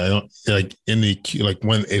 I don't, like, like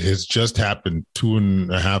when it has just happened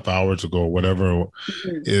 2.5 hours ago, whatever,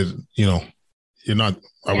 Mm-hmm. is, you know, you're not,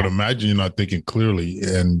 I would imagine you're not thinking clearly.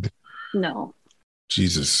 And No.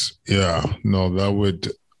 Jesus, yeah, no, that would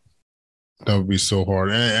be so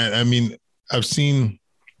hard. And I mean, I've seen,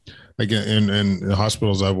 like, in the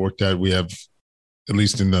hospitals I've worked at, we have, at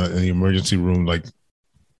least in the emergency room, like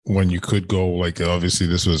when you could go, like, obviously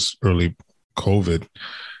this was early COVID,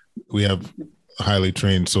 we have highly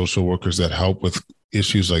trained social workers that help with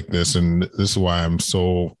issues like this. And this is why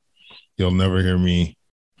you'll never hear me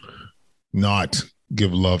not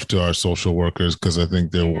give love to our social workers, because I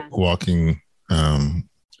think they're walking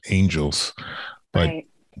angels. But right.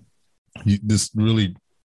 This really,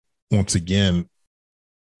 once again,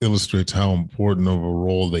 illustrates how important of a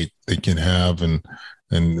role they can have, and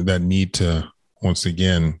that need to, once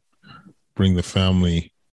again, bring the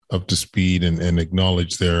family up to speed and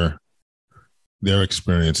acknowledge their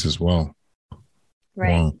experience as well.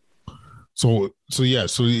 Right. Wow. So yeah.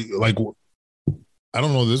 So, like, I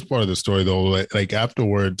don't know this part of the story though. Like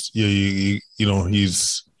afterwards, you know,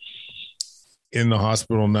 he's in the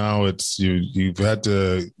hospital now. It's you've had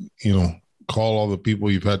to, you know, call all the people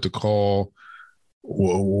you've had to call.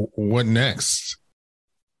 What next?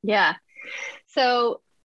 Yeah. So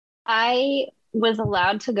I was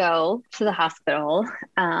allowed to go to the hospital.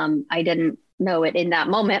 I didn't know it in that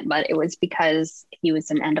moment, but it was because he was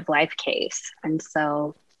an end of life case. And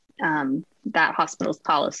so that hospital's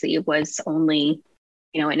policy was only,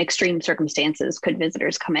 you know, in extreme circumstances could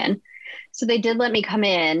visitors come in. So they did let me come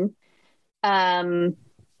in.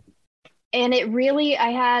 And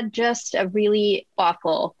I had just a really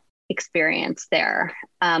awful experience there.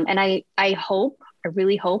 And I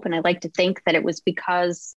really hope, and I like to think that it was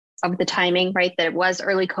because of the timing, right? That it was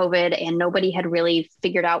early COVID and nobody had really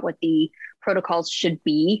figured out what the protocols should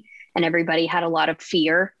be. And everybody had a lot of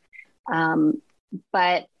fear.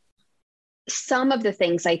 But some of the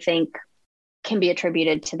things I think can be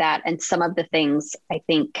attributed to that. And some of the things I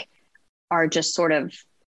think are just sort of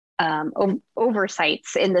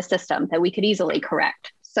oversights in the system that we could easily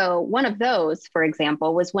correct. So one of those, for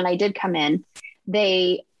example, was when I did come in,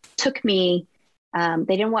 they took me, they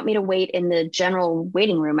didn't want me to wait in the general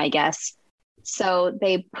waiting room, I guess. So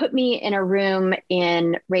they put me in a room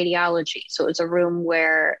in radiology. So it was a room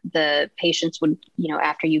where the patients would,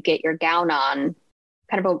 after you get your gown on,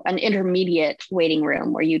 kind of an intermediate waiting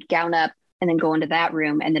room where you'd gown up and then go into that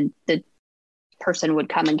room. And then the person would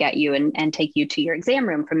come and get you and take you to your exam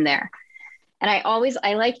room from there. And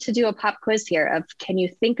I like to do a pop quiz here of, can you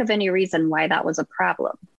think of any reason why that was a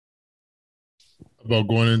problem? About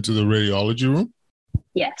going into the radiology room?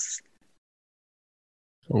 Yes.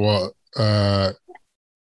 Well, I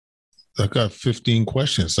got 15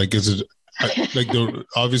 questions. Like, is it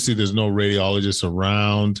obviously there's no radiologist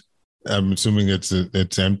around. I'm assuming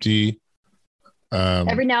it's empty.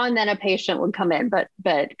 Every now and then a patient would come in, but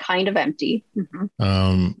kind of empty.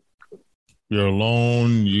 Mm-hmm. You're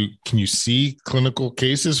alone. Can you see clinical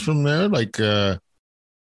cases from there? Like,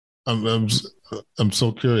 I'm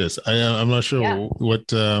so curious. I'm not sure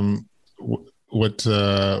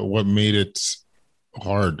what made it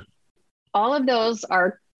hard. All of those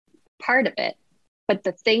are part of it, but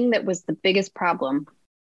the thing that was the biggest problem,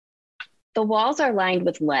 the walls are lined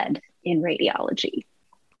with lead in radiology.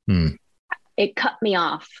 It cut me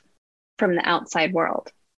off from the outside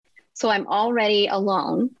world. So I'm already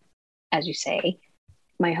alone, as you say.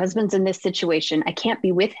 My husband's in this situation. I can't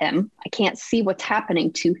be with him. I can't see what's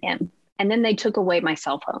happening to him. And then they took away my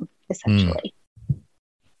cell phone, essentially.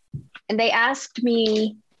 And they asked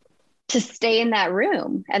me to stay in that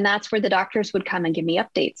room. And that's where the doctors would come and give me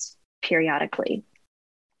updates periodically.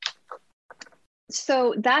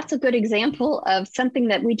 So that's a good example of something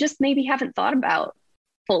that we just maybe haven't thought about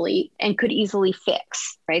fully and could easily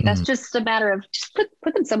fix, right? That's just a matter of just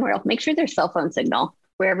put them somewhere else. Make sure there's cell phone signal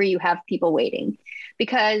wherever you have people waiting.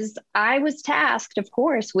 Because I was tasked, of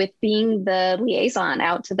course, with being the liaison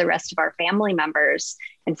out to the rest of our family members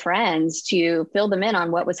and friends to fill them in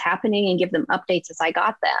on what was happening and give them updates as I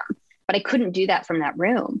got them. But I couldn't do that from that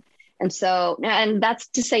room. And that's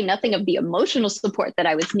to say nothing of the emotional support that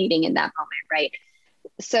I was needing in that moment, right?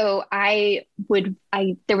 So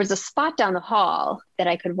there was a spot down the hall that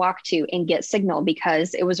I could walk to and get signal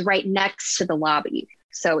because it was right next to the lobby.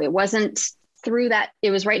 So it wasn't through that,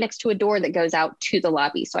 it was right next to a door that goes out to the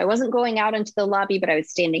lobby. So I wasn't going out into the lobby, but I was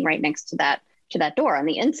standing right next to that door on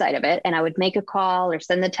the inside of it. And I would make a call or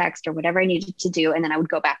send the text or whatever I needed to do. And then I would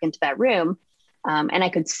go back into that room. And I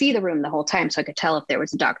could see the room the whole time. So I could tell if there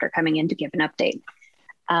was a doctor coming in to give an update.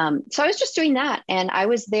 So I was just doing that. And I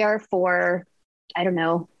was there for, I don't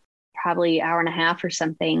know, probably an hour and a half or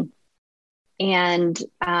something. And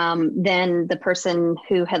then the person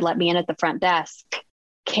who had let me in at the front desk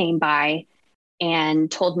came by and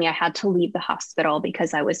told me I had to leave the hospital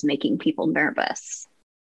because I was making people nervous.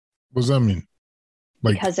 What does that mean?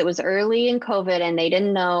 Because it was early in COVID and they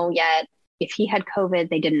didn't know yet if he had COVID.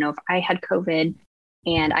 They didn't know if I had COVID.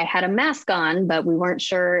 And I had a mask on, but we weren't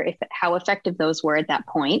sure how effective those were at that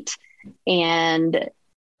point. And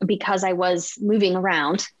because I was moving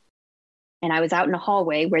around and I was out in a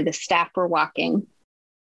hallway where the staff were walking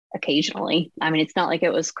occasionally. I mean, it's not like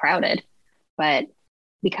it was crowded, but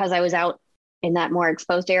because I was out in that more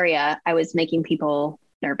exposed area, I was making people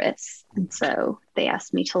nervous. And so they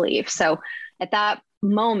asked me to leave. So at that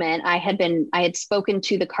moment, I had spoken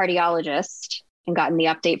to the cardiologist and gotten the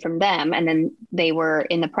update from them. And then they were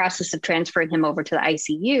in the process of transferring him over to the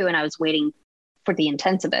ICU. And I was waiting for the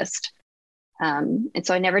intensivist. And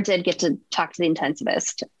so I never did get to talk to the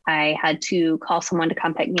intensivist. I had to call someone to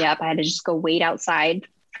come pick me up. I had to just go wait outside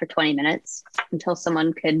for 20 minutes until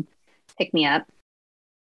someone could pick me up.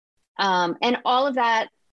 And all of that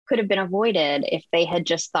could have been avoided if they had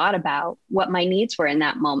just thought about what my needs were in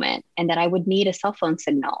that moment and that I would need a cell phone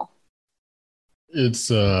signal. It's,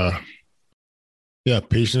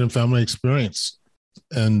 patient and family experience.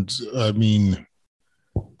 And I mean,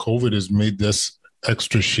 COVID has made this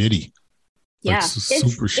extra shitty. Yeah,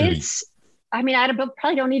 super shitty. I mean,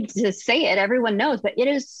 probably don't need to say it. Everyone knows, but it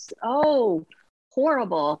is so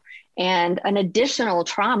horrible and an additional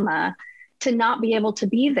trauma to not be able to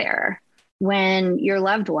be there when your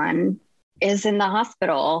loved one is in the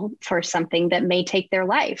hospital for something that may take their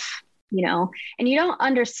life. and you don't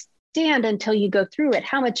understand until you go through it,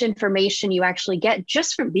 how much information you actually get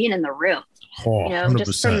just from being in the room, 100%.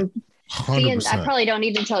 just from seeing, I probably don't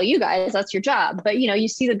need to tell you guys, that's your job, but you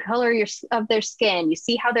see the color of their skin, you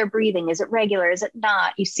see how they're breathing. Is it regular? Is it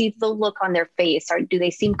not? You see the look on their face, or do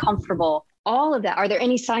they seem comfortable? All of that. Are there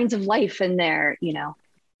any signs of life in there?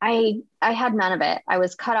 I had none of it. I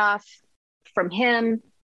was cut off from him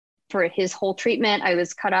for his whole treatment. I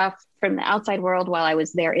was cut off from the outside world while I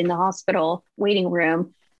was there in the hospital waiting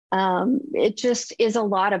room. It just is a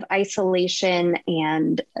lot of isolation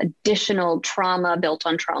and additional trauma built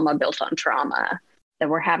on trauma that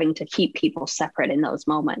we're having to keep people separate in those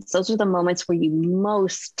moments. Those are the moments where you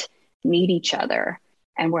most need each other,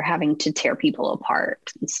 and we're having to tear people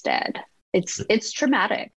apart instead. It's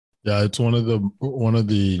traumatic. Yeah, it's one of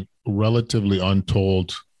the relatively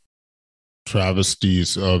untold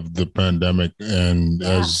travesties of the pandemic. And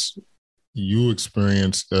as you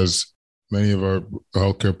experienced, as many of our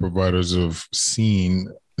healthcare providers have seen,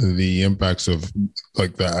 the impacts of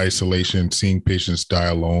like that isolation, seeing patients die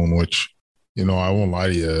alone, which, I won't lie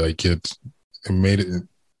to you, like it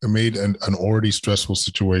made an already stressful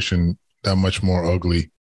situation that much more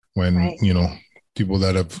ugly when, people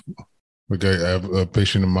that have, like I have a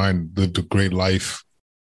patient in mind, lived a great life,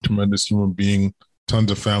 tremendous human being, tons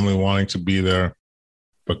of family wanting to be there,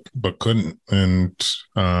 but couldn't. And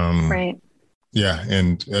yeah,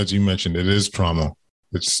 and as you mentioned, it is trauma.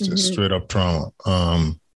 It's straight up trauma.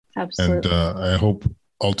 Absolutely. And I hope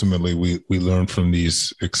ultimately we learn from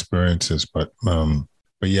these experiences. But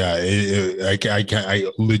yeah,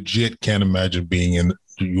 I legit can't imagine being in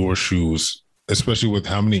your shoes, especially with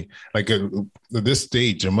how many, like at this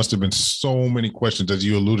stage, there must have been so many questions, as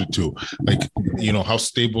you alluded to, like, how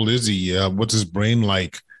stable is he? What's his brain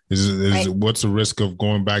like? What's the risk of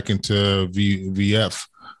going back into VF?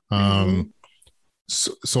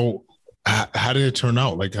 So how did it turn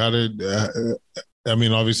out? Like, how did,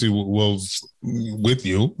 obviously Will's with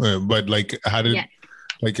you, but like, how did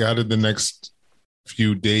the next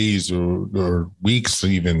few days or weeks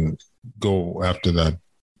even go after that?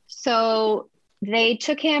 So they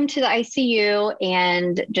took him to the ICU,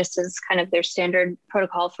 and just as kind of their standard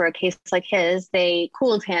protocol for a case like his, they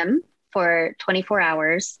cooled him for 24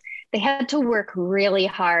 hours. They had to work really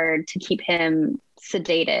hard to keep him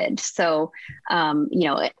sedated. So, on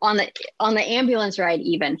the ambulance ride,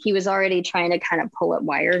 even, he was already trying to kind of pull at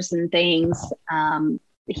wires and things.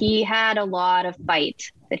 He had a lot of fight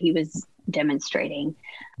that he was demonstrating.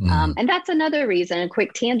 And that's another reason, a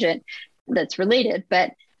quick tangent that's related,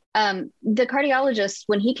 but the cardiologist,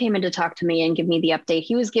 when he came in to talk to me and give me the update,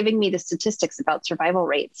 he was giving me the statistics about survival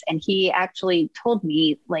rates. And he actually told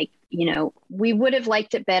me, like, we would have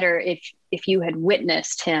liked it better if you had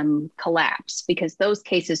witnessed him collapse, because those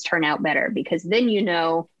cases turn out better, because then,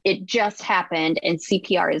 it just happened and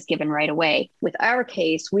CPR is given right away. With our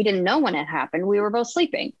case, we didn't know when it happened. We were both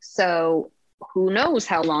sleeping. So who knows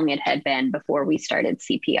how long it had been before we started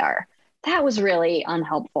CPR. That was really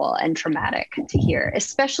unhelpful and traumatic to hear,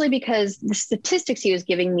 especially because the statistics he was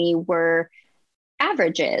giving me were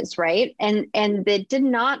averages, right? And they did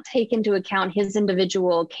not take into account his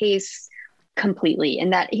individual case completely,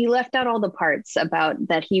 and that he left out all the parts about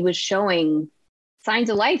that he was showing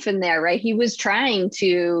signs of life in there, right? He was trying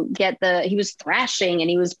to he was thrashing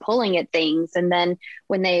and he was pulling at things. And then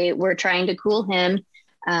when they were trying to cool him,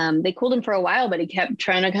 they cooled him for a while, but he kept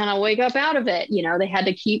trying to kind of wake up out of it. They had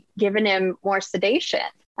to keep giving him more sedation.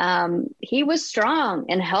 He was strong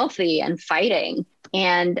and healthy and fighting.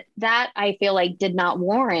 And that, I feel like, did not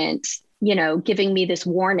warrant, giving me this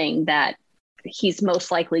warning that he's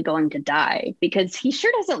most likely going to die, because he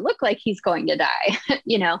sure doesn't look like he's going to die,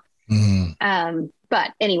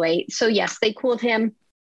 But anyway, so yes, they cooled him.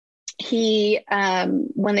 He,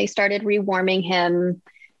 when they started rewarming him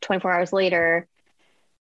 24 hours later,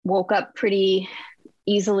 woke up pretty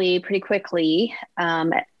easily, pretty quickly.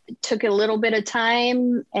 It took a little bit of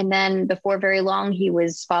time. And then before very long, he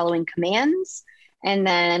was following commands. And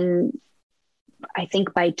then I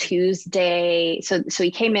think by Tuesday, so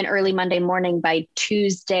he came in early Monday morning. By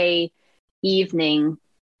Tuesday evening,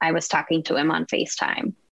 I was talking to him on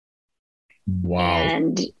FaceTime. Wow.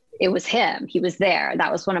 And it was him. He was there.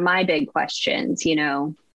 That was one of my big questions,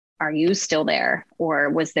 are you still there?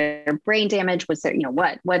 Or was there brain damage? Was there,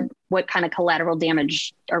 what kind of collateral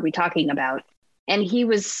damage are we talking about? And he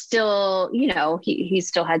was still, he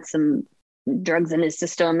still had some drugs in his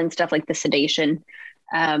system and stuff, like the sedation.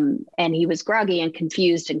 And he was groggy and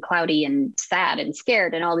confused and cloudy and sad and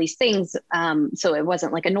scared and all these things. So it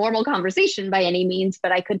wasn't like a normal conversation by any means,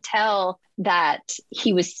 but I could tell that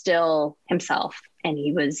he was still himself. And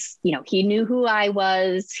he was, he knew who I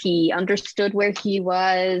was. He understood where he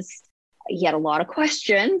was. He had a lot of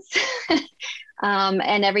questions.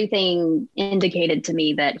 And everything indicated to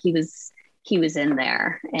me that he was in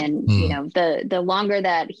there. And, the longer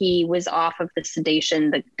that he was off of the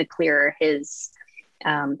sedation, the clearer his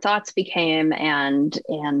thoughts became. And,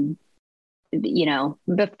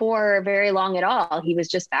 before very long at all, he was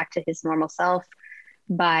just back to his normal self.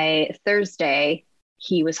 By Thursday,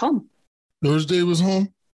 he was home. Thursday he was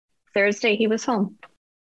home? Thursday, he was home.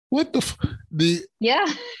 What the? Yeah.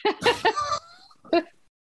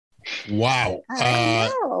 Wow.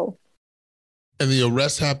 I know. And the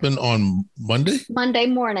arrest happened on Monday? Monday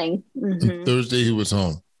morning. Mm-hmm. And Thursday he was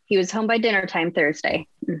home. He was home by dinner time Thursday.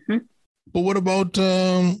 Mm-hmm. But what about,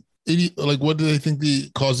 what do they think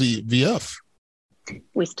caused the VF?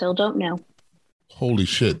 We still don't know. Holy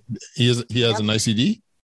shit. He has an ICD?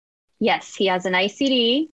 Yes, he has an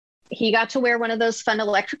ICD. He got to wear one of those fun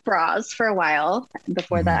electric bras for a while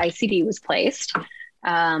before the ICD was placed.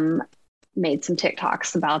 Made some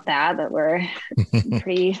TikToks about that were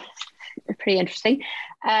pretty interesting.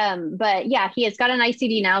 But yeah, he has got an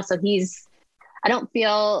ICD now. So I don't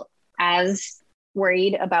feel as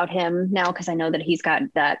worried about him now because I know that he's got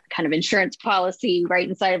that kind of insurance policy right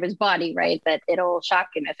inside of his body, right? That it'll shock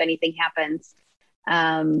him if anything happens.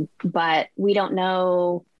 But we don't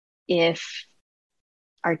know if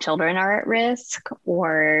our children are at risk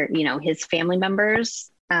or, his family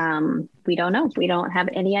members. We don't know. We don't have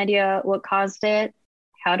any idea what caused it,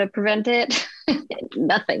 how to prevent it,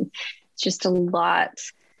 nothing. It's just a lot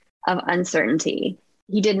of uncertainty.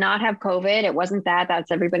 He did not have COVID. It wasn't that.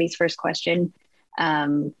 That's everybody's first question.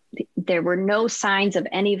 There were no signs of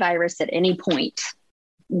any virus at any point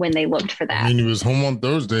when they looked for that. I mean, he was home on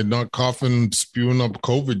Thursday, not coughing, spewing up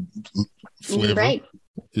COVID flavor. Right.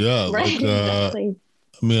 Yeah. Right. Exactly.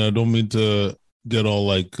 I mean, I don't mean to get all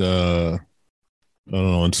I don't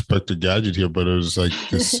know, Inspector Gadget here, but it was like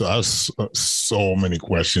so many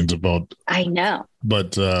questions about. I know.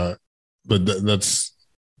 But that's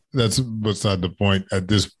beside the point at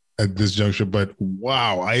this juncture. But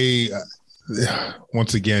wow,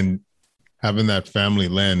 once again, having that family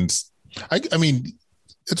lens, I mean,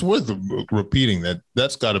 it's worth repeating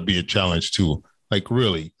that's got to be a challenge too. Like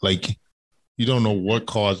really, you don't know what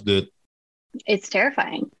caused it. It's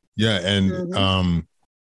terrifying. Yeah. And,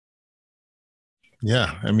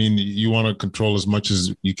 yeah, I mean, you want to control as much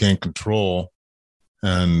as you can control.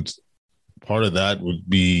 And part of that would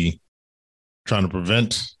be trying to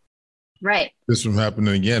prevent this from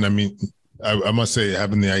happening again. I mean, I must say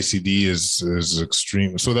having the ICD is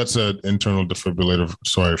extreme. So that's an internal defibrillator.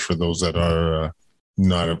 Sorry for those that are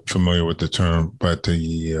not familiar with the term, but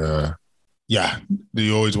you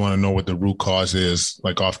always want to know what the root cause is.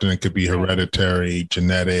 Like often it could be hereditary,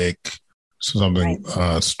 genetic, something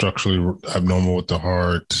structurally abnormal with the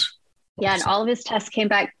heart. Yeah, and all of his tests came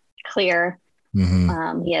back clear.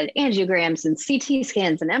 Mm-hmm. He had angiograms and CT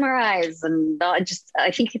scans and MRIs, and I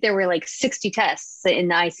think there were 60 tests in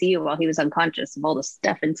the ICU while he was unconscious of all the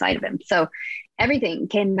stuff inside of him. So everything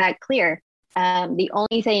came back clear. The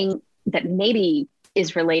only thing that maybe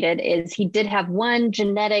is related is he did have one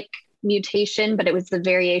genetic mutation, but it was the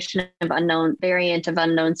variant of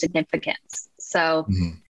unknown significance. So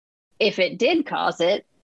if it did cause it,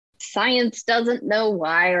 science doesn't know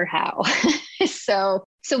why or how. So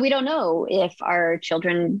we don't know if our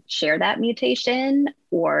children share that mutation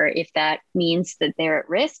or if that means that they're at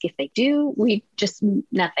risk. If they do,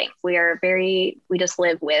 nothing. We just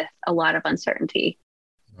live with a lot of uncertainty.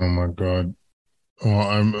 Oh my God. Well,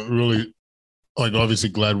 I'm really obviously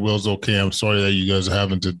glad Will's okay. I'm sorry that you guys are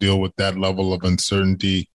having to deal with that level of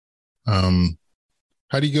uncertainty. How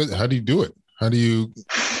do you do it? How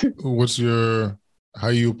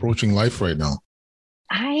are you approaching life right now?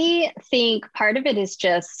 I think part of it is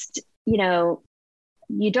just, you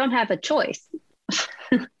don't have a choice.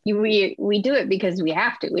 We do it because we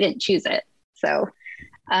have to. We didn't choose it. So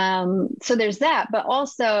there's that. But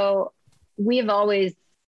also, we both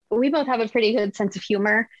have a pretty good sense of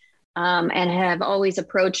humor, and have always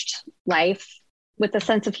approached life with a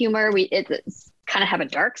sense of humor. It's kind of have a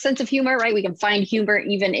dark sense of humor, right? We can find humor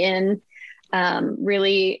even in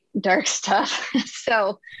really dark stuff.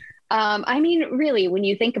 So, I mean, really, when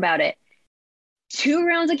you think about it, 2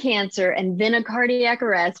 rounds of cancer and then a cardiac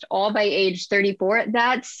arrest, all by age 34,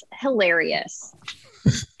 that's hilarious.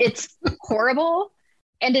 It's horrible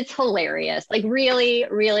and it's hilarious. Really,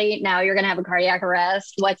 really, now you're going to have a cardiac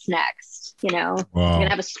arrest. What's next? Wow. You're going to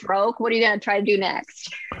have a stroke. What are you going to try to do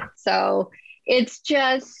next? So it's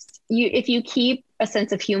just, if you keep a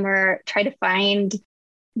sense of humor, try to find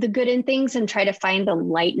the good in things and try to find the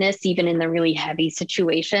lightness, even in the really heavy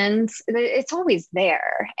situations. It's always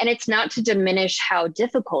there. And it's not to diminish how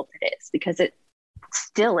difficult it is, because it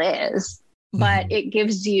still is, but it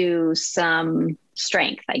gives you some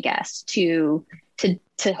strength, I guess, to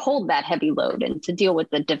hold that heavy load and to deal with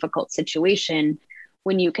the difficult situation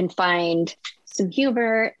when you can find some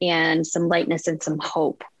humor and some lightness and some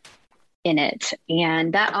hope in it.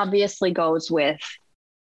 And that obviously goes with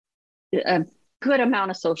a good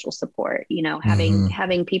amount of social support,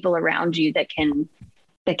 having people around you that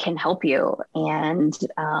can help you, and,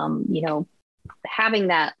 having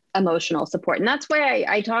that emotional support. And that's why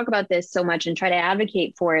I talk about this so much and try to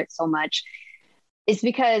advocate for it so much, is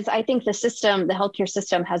because I think the healthcare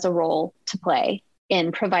system has a role to play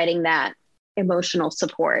in providing that emotional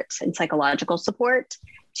support and psychological support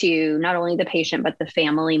to not only the patient, but the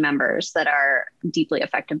family members that are deeply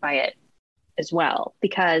affected by it as well.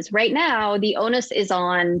 Because right now the onus is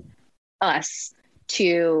on us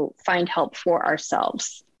to find help for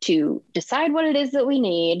ourselves, to decide what it is that we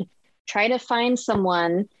need, try to find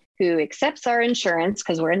someone who accepts our insurance,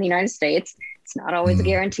 because we're in the United States. It's not always a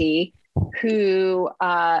guarantee, who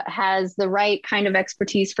has the right kind of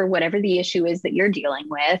expertise for whatever the issue is that you're dealing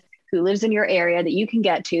with, who lives in your area that you can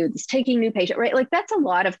get to, that's taking new patient, right? Like, that's a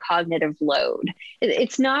lot of cognitive load.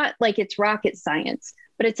 It's not like it's rocket science,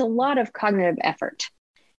 but it's a lot of cognitive effort.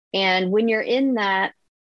 And when you're in that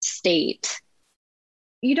state,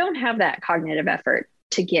 you don't have that cognitive effort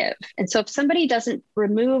to give. And so if somebody doesn't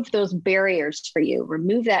remove those barriers for you,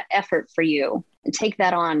 remove that effort for you, and take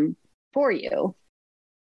that on for you,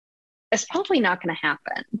 it's probably not going to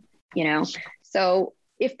happen, So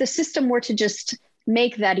if the system were to just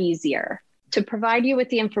make that easier, to provide you with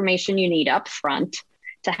the information you need up front,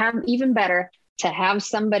 to have, even better, to have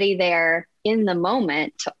somebody there in the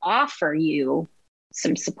moment to offer you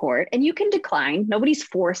some support, and you can decline. Nobody's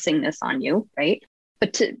forcing this on you, right?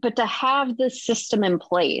 But to have the system in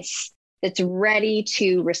place that's ready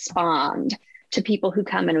to respond to people who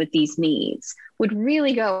come in with these needs would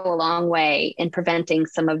really go a long way in preventing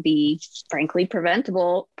some of the, frankly,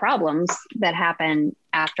 preventable problems that happen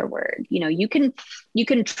afterward. You can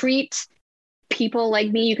treat people like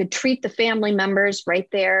me, you could treat the family members right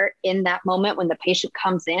there in that moment when the patient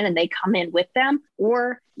comes in and they come in with them,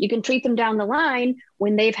 or you can treat them down the line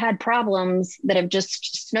when they've had problems that have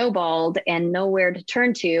just snowballed and nowhere to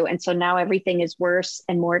turn to. And so now everything is worse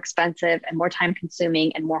and more expensive and more time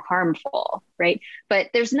consuming and more harmful, right? But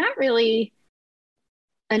there's not really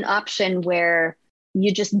an option where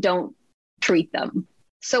you just don't treat them.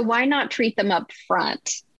 So why not treat them up front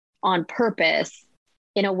on purpose,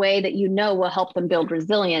 in a way that will help them build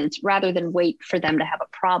resilience, rather than wait for them to have a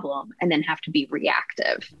problem and then have to be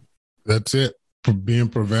reactive? That's it. For being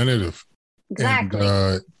preventative. Exactly.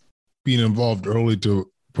 And being involved early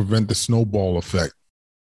to prevent the snowball effect.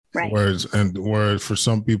 Right. Whereas for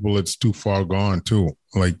some people, it's too far gone too.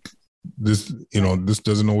 Like this, this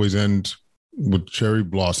doesn't always end with cherry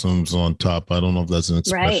blossoms on top. I don't know if that's an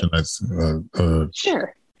expression. Right. That's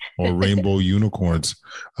sure. Or rainbow unicorns.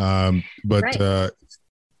 But right.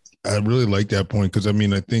 I really like that point, because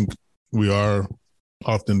I think we are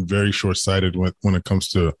often very short-sighted when it comes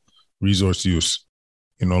to resource use.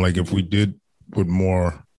 Like if we did put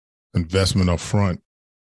more investment up front,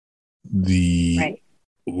 the right.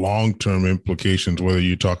 long-term implications, whether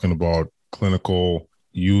you're talking about clinical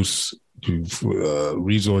use,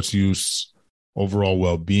 resource use, overall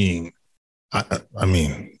well-being,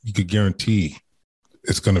 you could guarantee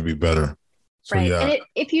it's going to be better. So, right. Yeah. And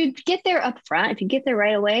if you get there up front, if you get there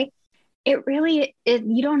right away,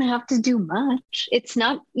 you don't have to do much. It's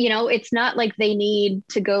not, it's not like they need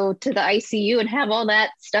to go to the ICU and have all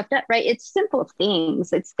that stuff done, right? It's simple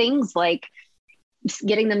things. It's things like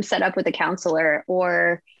getting them set up with a counselor,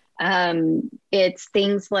 or it's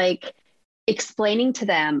things like explaining to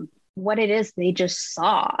them what it is they just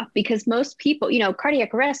saw. Because most people,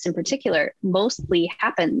 cardiac arrest in particular, mostly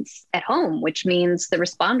happens at home, which means the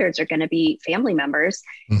responders are going to be family members.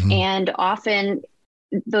 Mm-hmm. And often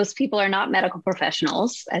those people are not medical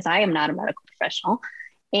professionals, as I am not a medical professional.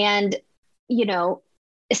 And,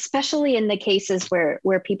 especially in the cases where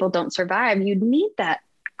people don't survive, you need that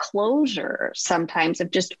closure sometimes of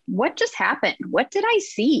just, what just happened? What did I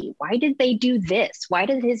see? Why did they do this? Why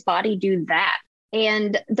did his body do that?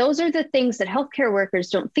 And those are the things that healthcare workers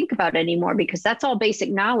don't think about anymore, because that's all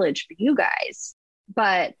basic knowledge for you guys.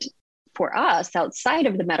 But for us outside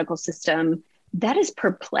of the medical system, that is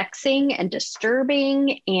perplexing and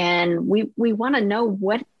disturbing. And we want to know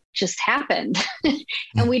what just happened.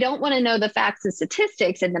 And we don't want to know the facts and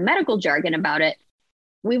statistics and the medical jargon about it.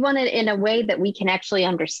 We want it in a way that we can actually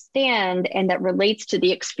understand and that relates to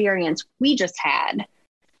the experience we just had,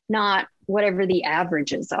 not whatever the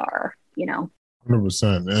averages are, 100%.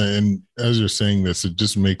 And as you're saying this, it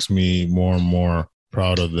just makes me more and more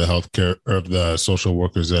proud of the healthcare, of the social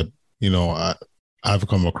workers that, I've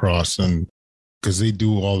come across, and because they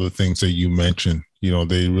do all the things that you mentioned,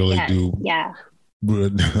 they really do. Yeah.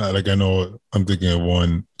 Like, I know I'm thinking of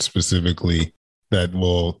one specifically that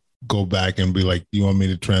will go back and be like, you want me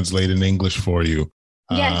to translate in English for you?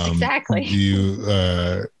 Yes, exactly.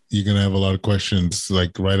 You're going to have a lot of questions,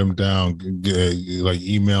 like write them down, like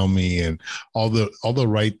email me, and all the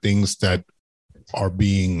right things that are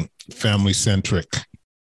being family centric.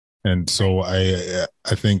 And so I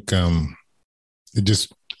think it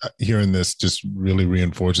just, hearing this just really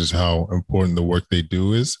reinforces how important the work they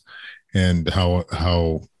do is, and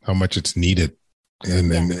how much it's needed.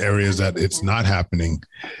 And in areas that it's not happening,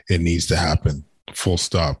 it needs to happen, full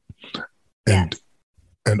stop. And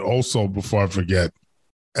also, before I forget,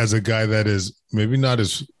 as a guy that is maybe not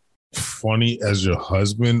as funny as your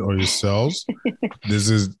husband or yourselves, this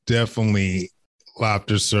is definitely,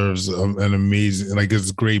 laughter serves an amazing, like,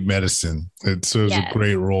 it's great medicine. It serves a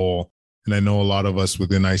great role. And I know a lot of us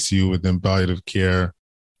within ICU, within palliative care,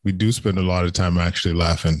 we do spend a lot of time actually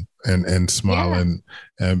laughing and smiling,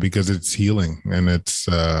 and because it's healing, and it's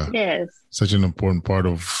it is such an important part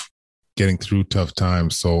of getting through tough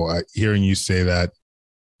times. So hearing you say that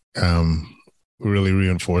really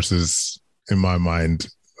reinforces in my mind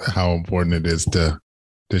how important it is to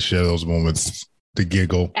share those moments, to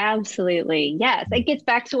giggle. Absolutely. Yes. It gets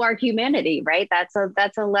back to our humanity, right?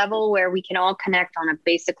 That's a level where we can all connect on a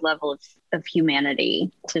basic level of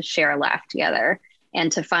humanity, to share a laugh together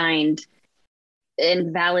and to find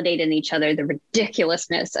and validate in each other the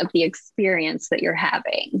ridiculousness of the experience that you're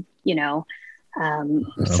having.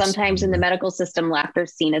 Sometimes in the medical system, laughter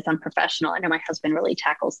is seen as unprofessional. I know my husband really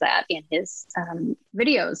tackles that in his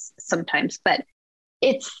videos sometimes, but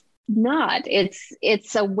it's not.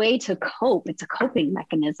 It's a way to cope. It's a coping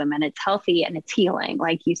mechanism, and it's healthy and it's healing,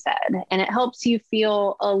 like you said, and it helps you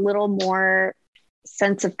feel a little more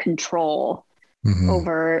sense of control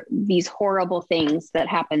over these horrible things that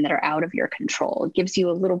happen that are out of your control. It gives you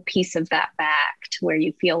a little piece of that back, to where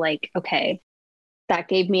you feel like, okay, that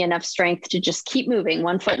gave me enough strength to just keep moving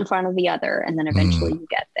one foot in front of the other. And then eventually you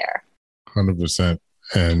get there. 100%.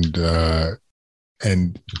 And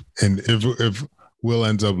if Will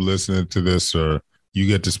ends up listening to this, or you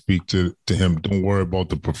get to speak to him, don't worry about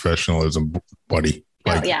the professionalism, buddy.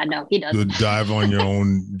 Like, no, he doesn't. You dive on your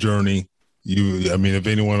own journey. If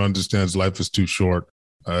anyone understands life is too short,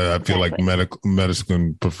 I feel like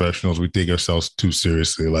medicine professionals, we take ourselves too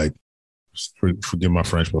seriously. Like, forgive my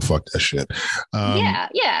French, but fuck that shit. I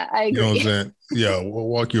agree. You know what I'm saying? Yeah, we'll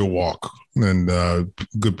walk your walk, and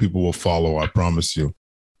good people will follow, I promise you.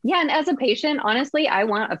 Yeah, and as a patient, honestly, I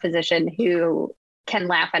want a physician who can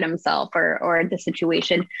laugh at himself or the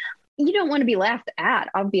situation. You don't want to be laughed at,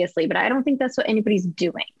 obviously, but I don't think that's what anybody's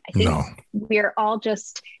doing. I think we're all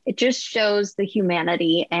it just shows the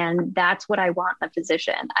humanity, and that's what I want in a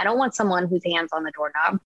physician. I don't want someone whose hand's on the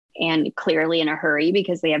doorknob and clearly in a hurry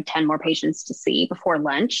because they have 10 more patients to see before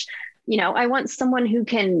lunch. I want someone who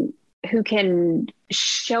can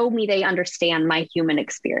show me they understand my human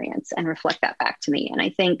experience and reflect that back to me. And I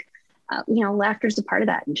think, laughter is a part of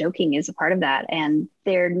that, and joking is a part of that. And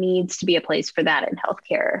there needs to be a place for that in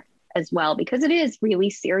healthcare as well, because it is really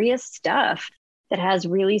serious stuff that has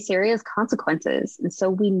really serious consequences. And so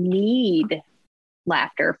we need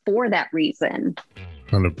laughter for that reason.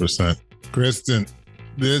 100%. Kirstin,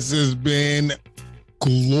 this has been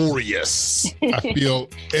glorious. I feel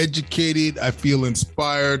educated. I feel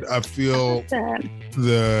inspired. I feel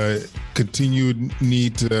the continued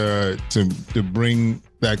need to bring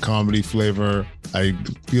that comedy flavor. I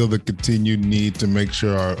feel the continued need to make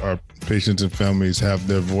sure our patients and families have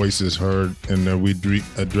their voices heard, and that we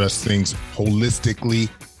address things holistically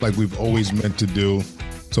like we've always meant to do.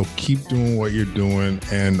 So keep doing what you're doing.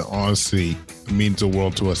 And honestly, it means the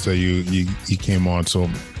world to us that you came on. So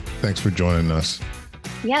thanks for joining us.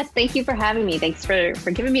 Yes, thank you for having me. Thanks for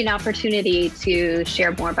giving me an opportunity to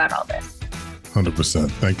share more about all this.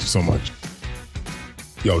 100%. Thank you so much.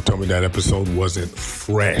 Yo, tell me that episode wasn't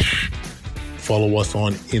fresh. Follow us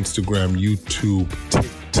on Instagram, YouTube,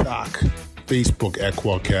 TikTok, Facebook at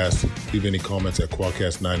Qualcast. Leave any comments at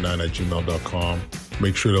qualcast99@gmail.com.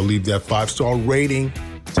 Make sure to leave that 5-star rating.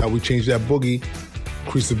 That's how we change that boogie.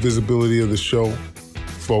 Increase the visibility of the show.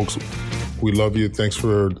 Folks, we love you. Thanks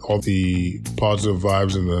for all the positive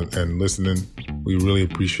vibes and listening. We really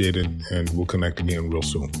appreciate it, and we'll connect again real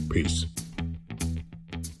soon. Peace.